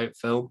thought out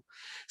film.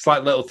 It's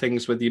like little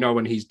things with,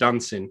 when he's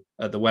dancing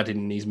at the wedding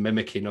and he's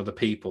mimicking other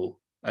people,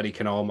 and he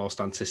can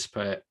almost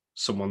anticipate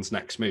someone's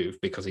next move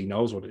because he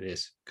knows what it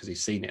is, because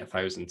he's seen it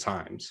 1,000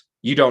 times.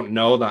 You don't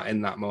know that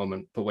in that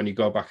moment, but when you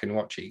go back and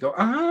watch it, you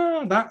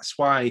go, that's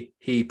why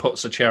he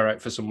puts a chair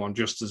out for someone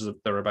just as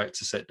they're about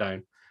to sit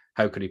down.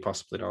 How could he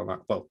possibly know that?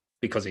 Well,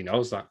 because he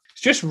knows that.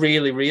 It's just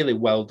really, really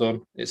well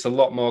done. It's a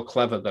lot more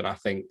clever than I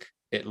think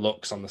it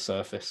looks on the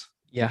surface.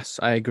 Yes,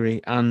 I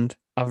agree. And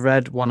I've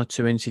read one or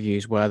two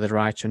interviews where the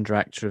writer and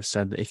director have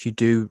said that if you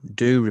do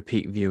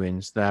repeat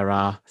viewings, there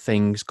are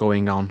things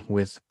going on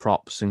with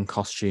props and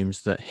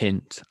costumes that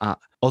hint at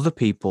other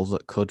people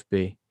that could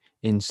be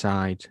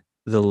inside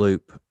the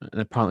loop. And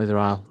apparently there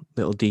are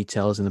little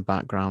details in the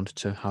background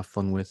to have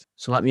fun with.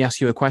 So let me ask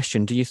you a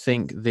question. Do you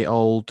think the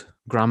old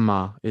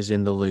grandma is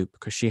in the loop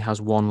because she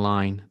has one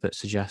line that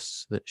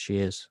suggests that she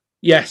is.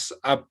 Yes,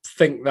 I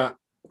think that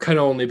can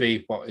only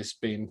be what is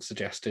being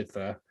suggested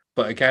there.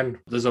 But again,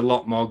 there's a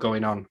lot more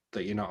going on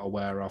that you're not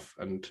aware of,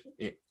 and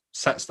it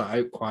sets that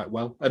out quite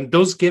well and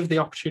does give the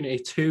opportunity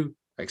to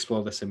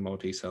explore this in more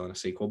detail in a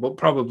sequel, but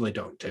probably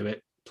don't do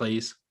it.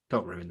 Please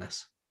don't ruin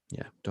this.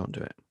 Yeah, don't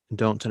do it.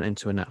 Don't turn it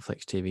into a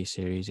Netflix TV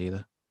series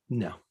either.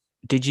 No.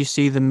 Did you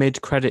see the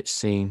mid-credits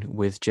scene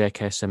with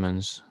J.K.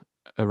 Simmons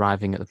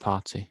arriving at the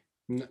party?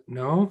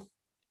 No.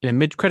 In a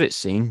mid-credits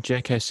scene,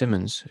 J.K.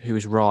 Simmons, who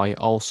is Roy,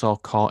 also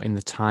caught in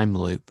the time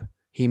loop.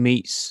 He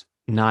meets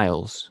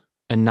Niles,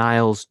 and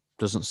Niles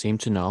doesn't seem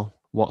to know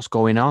what's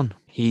going on.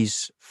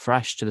 He's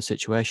fresh to the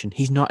situation.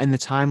 He's not in the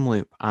time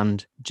loop,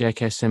 and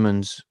J.K.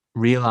 Simmons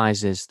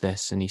realizes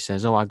this, and he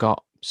says, "Oh, I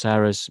got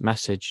Sarah's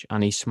message,"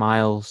 and he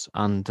smiles,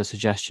 and the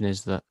suggestion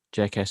is that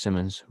J.K.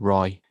 Simmons,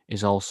 Roy,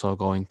 is also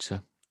going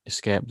to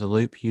escape the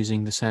loop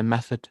using the same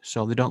method,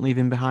 so they don't leave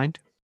him behind.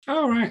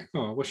 All right.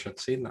 Oh, I wish I'd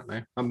seen that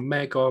now. I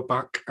may go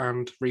back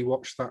and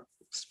rewatch that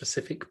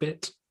specific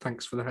bit.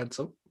 Thanks for the heads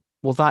up.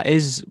 Well, that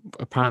is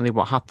apparently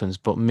what happens,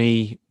 but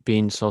me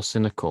being so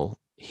cynical,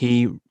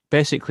 he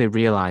basically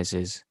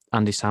realizes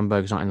Andy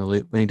Samberg's not in the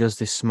loop when he does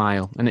this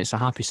smile, and it's a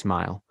happy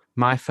smile.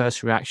 My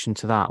first reaction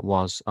to that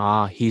was,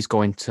 he's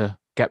going to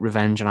get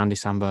revenge on Andy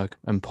Samberg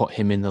and put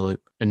him in the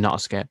loop and not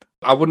escape.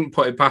 I wouldn't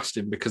put it past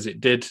him because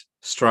it did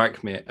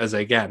strike me as,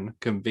 again,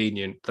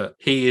 convenient that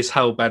he is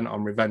hell-bent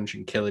on revenge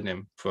and killing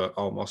him for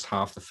almost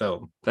half the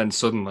film. Then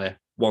suddenly,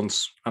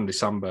 once Andy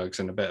Samberg's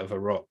in a bit of a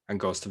rut and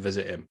goes to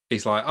visit him,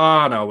 he's like,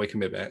 "Oh, no, we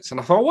can be mates." And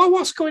I thought, well,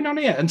 what's going on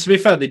here? And to be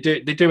fair, they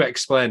do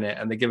explain it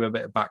and they give a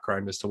bit of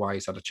background as to why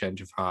he's had a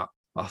change of heart.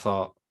 I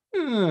thought,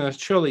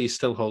 surely he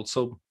still holds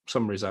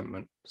some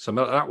resentment. So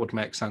that would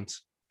make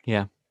sense.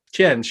 Yeah.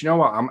 James, you know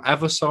what? I'm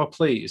ever so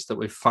pleased that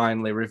we've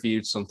finally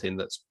reviewed something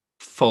that's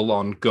full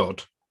on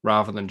good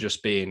rather than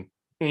just being,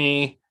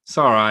 it's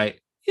all right.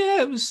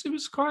 Yeah, it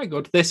was quite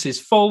good. This is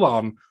full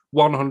on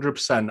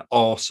 100%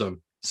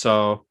 awesome.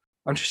 So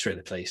I'm just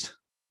really pleased.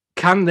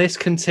 Can this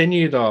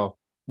continue though?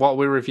 What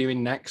we're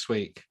reviewing next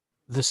week?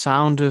 The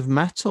Sound of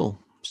Metal,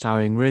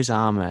 starring Riz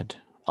Ahmed,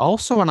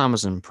 also on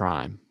Amazon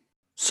Prime.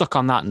 Suck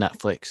on that,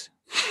 Netflix.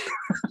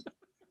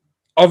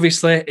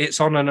 Obviously, it's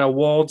on an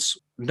awards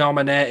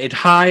nominated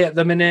high at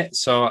the minute,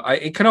 so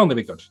it can only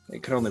be good.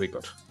 It can only be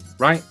good,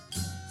 right?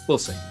 We'll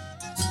see.